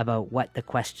about what the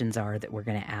questions are that we're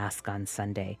going to ask on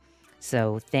Sunday.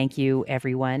 So thank you,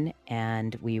 everyone,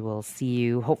 and we will see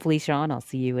you, hopefully, Sean, I'll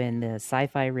see you in the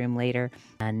sci-fi room later,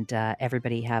 and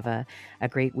everybody have a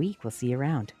great week. We'll see you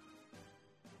around.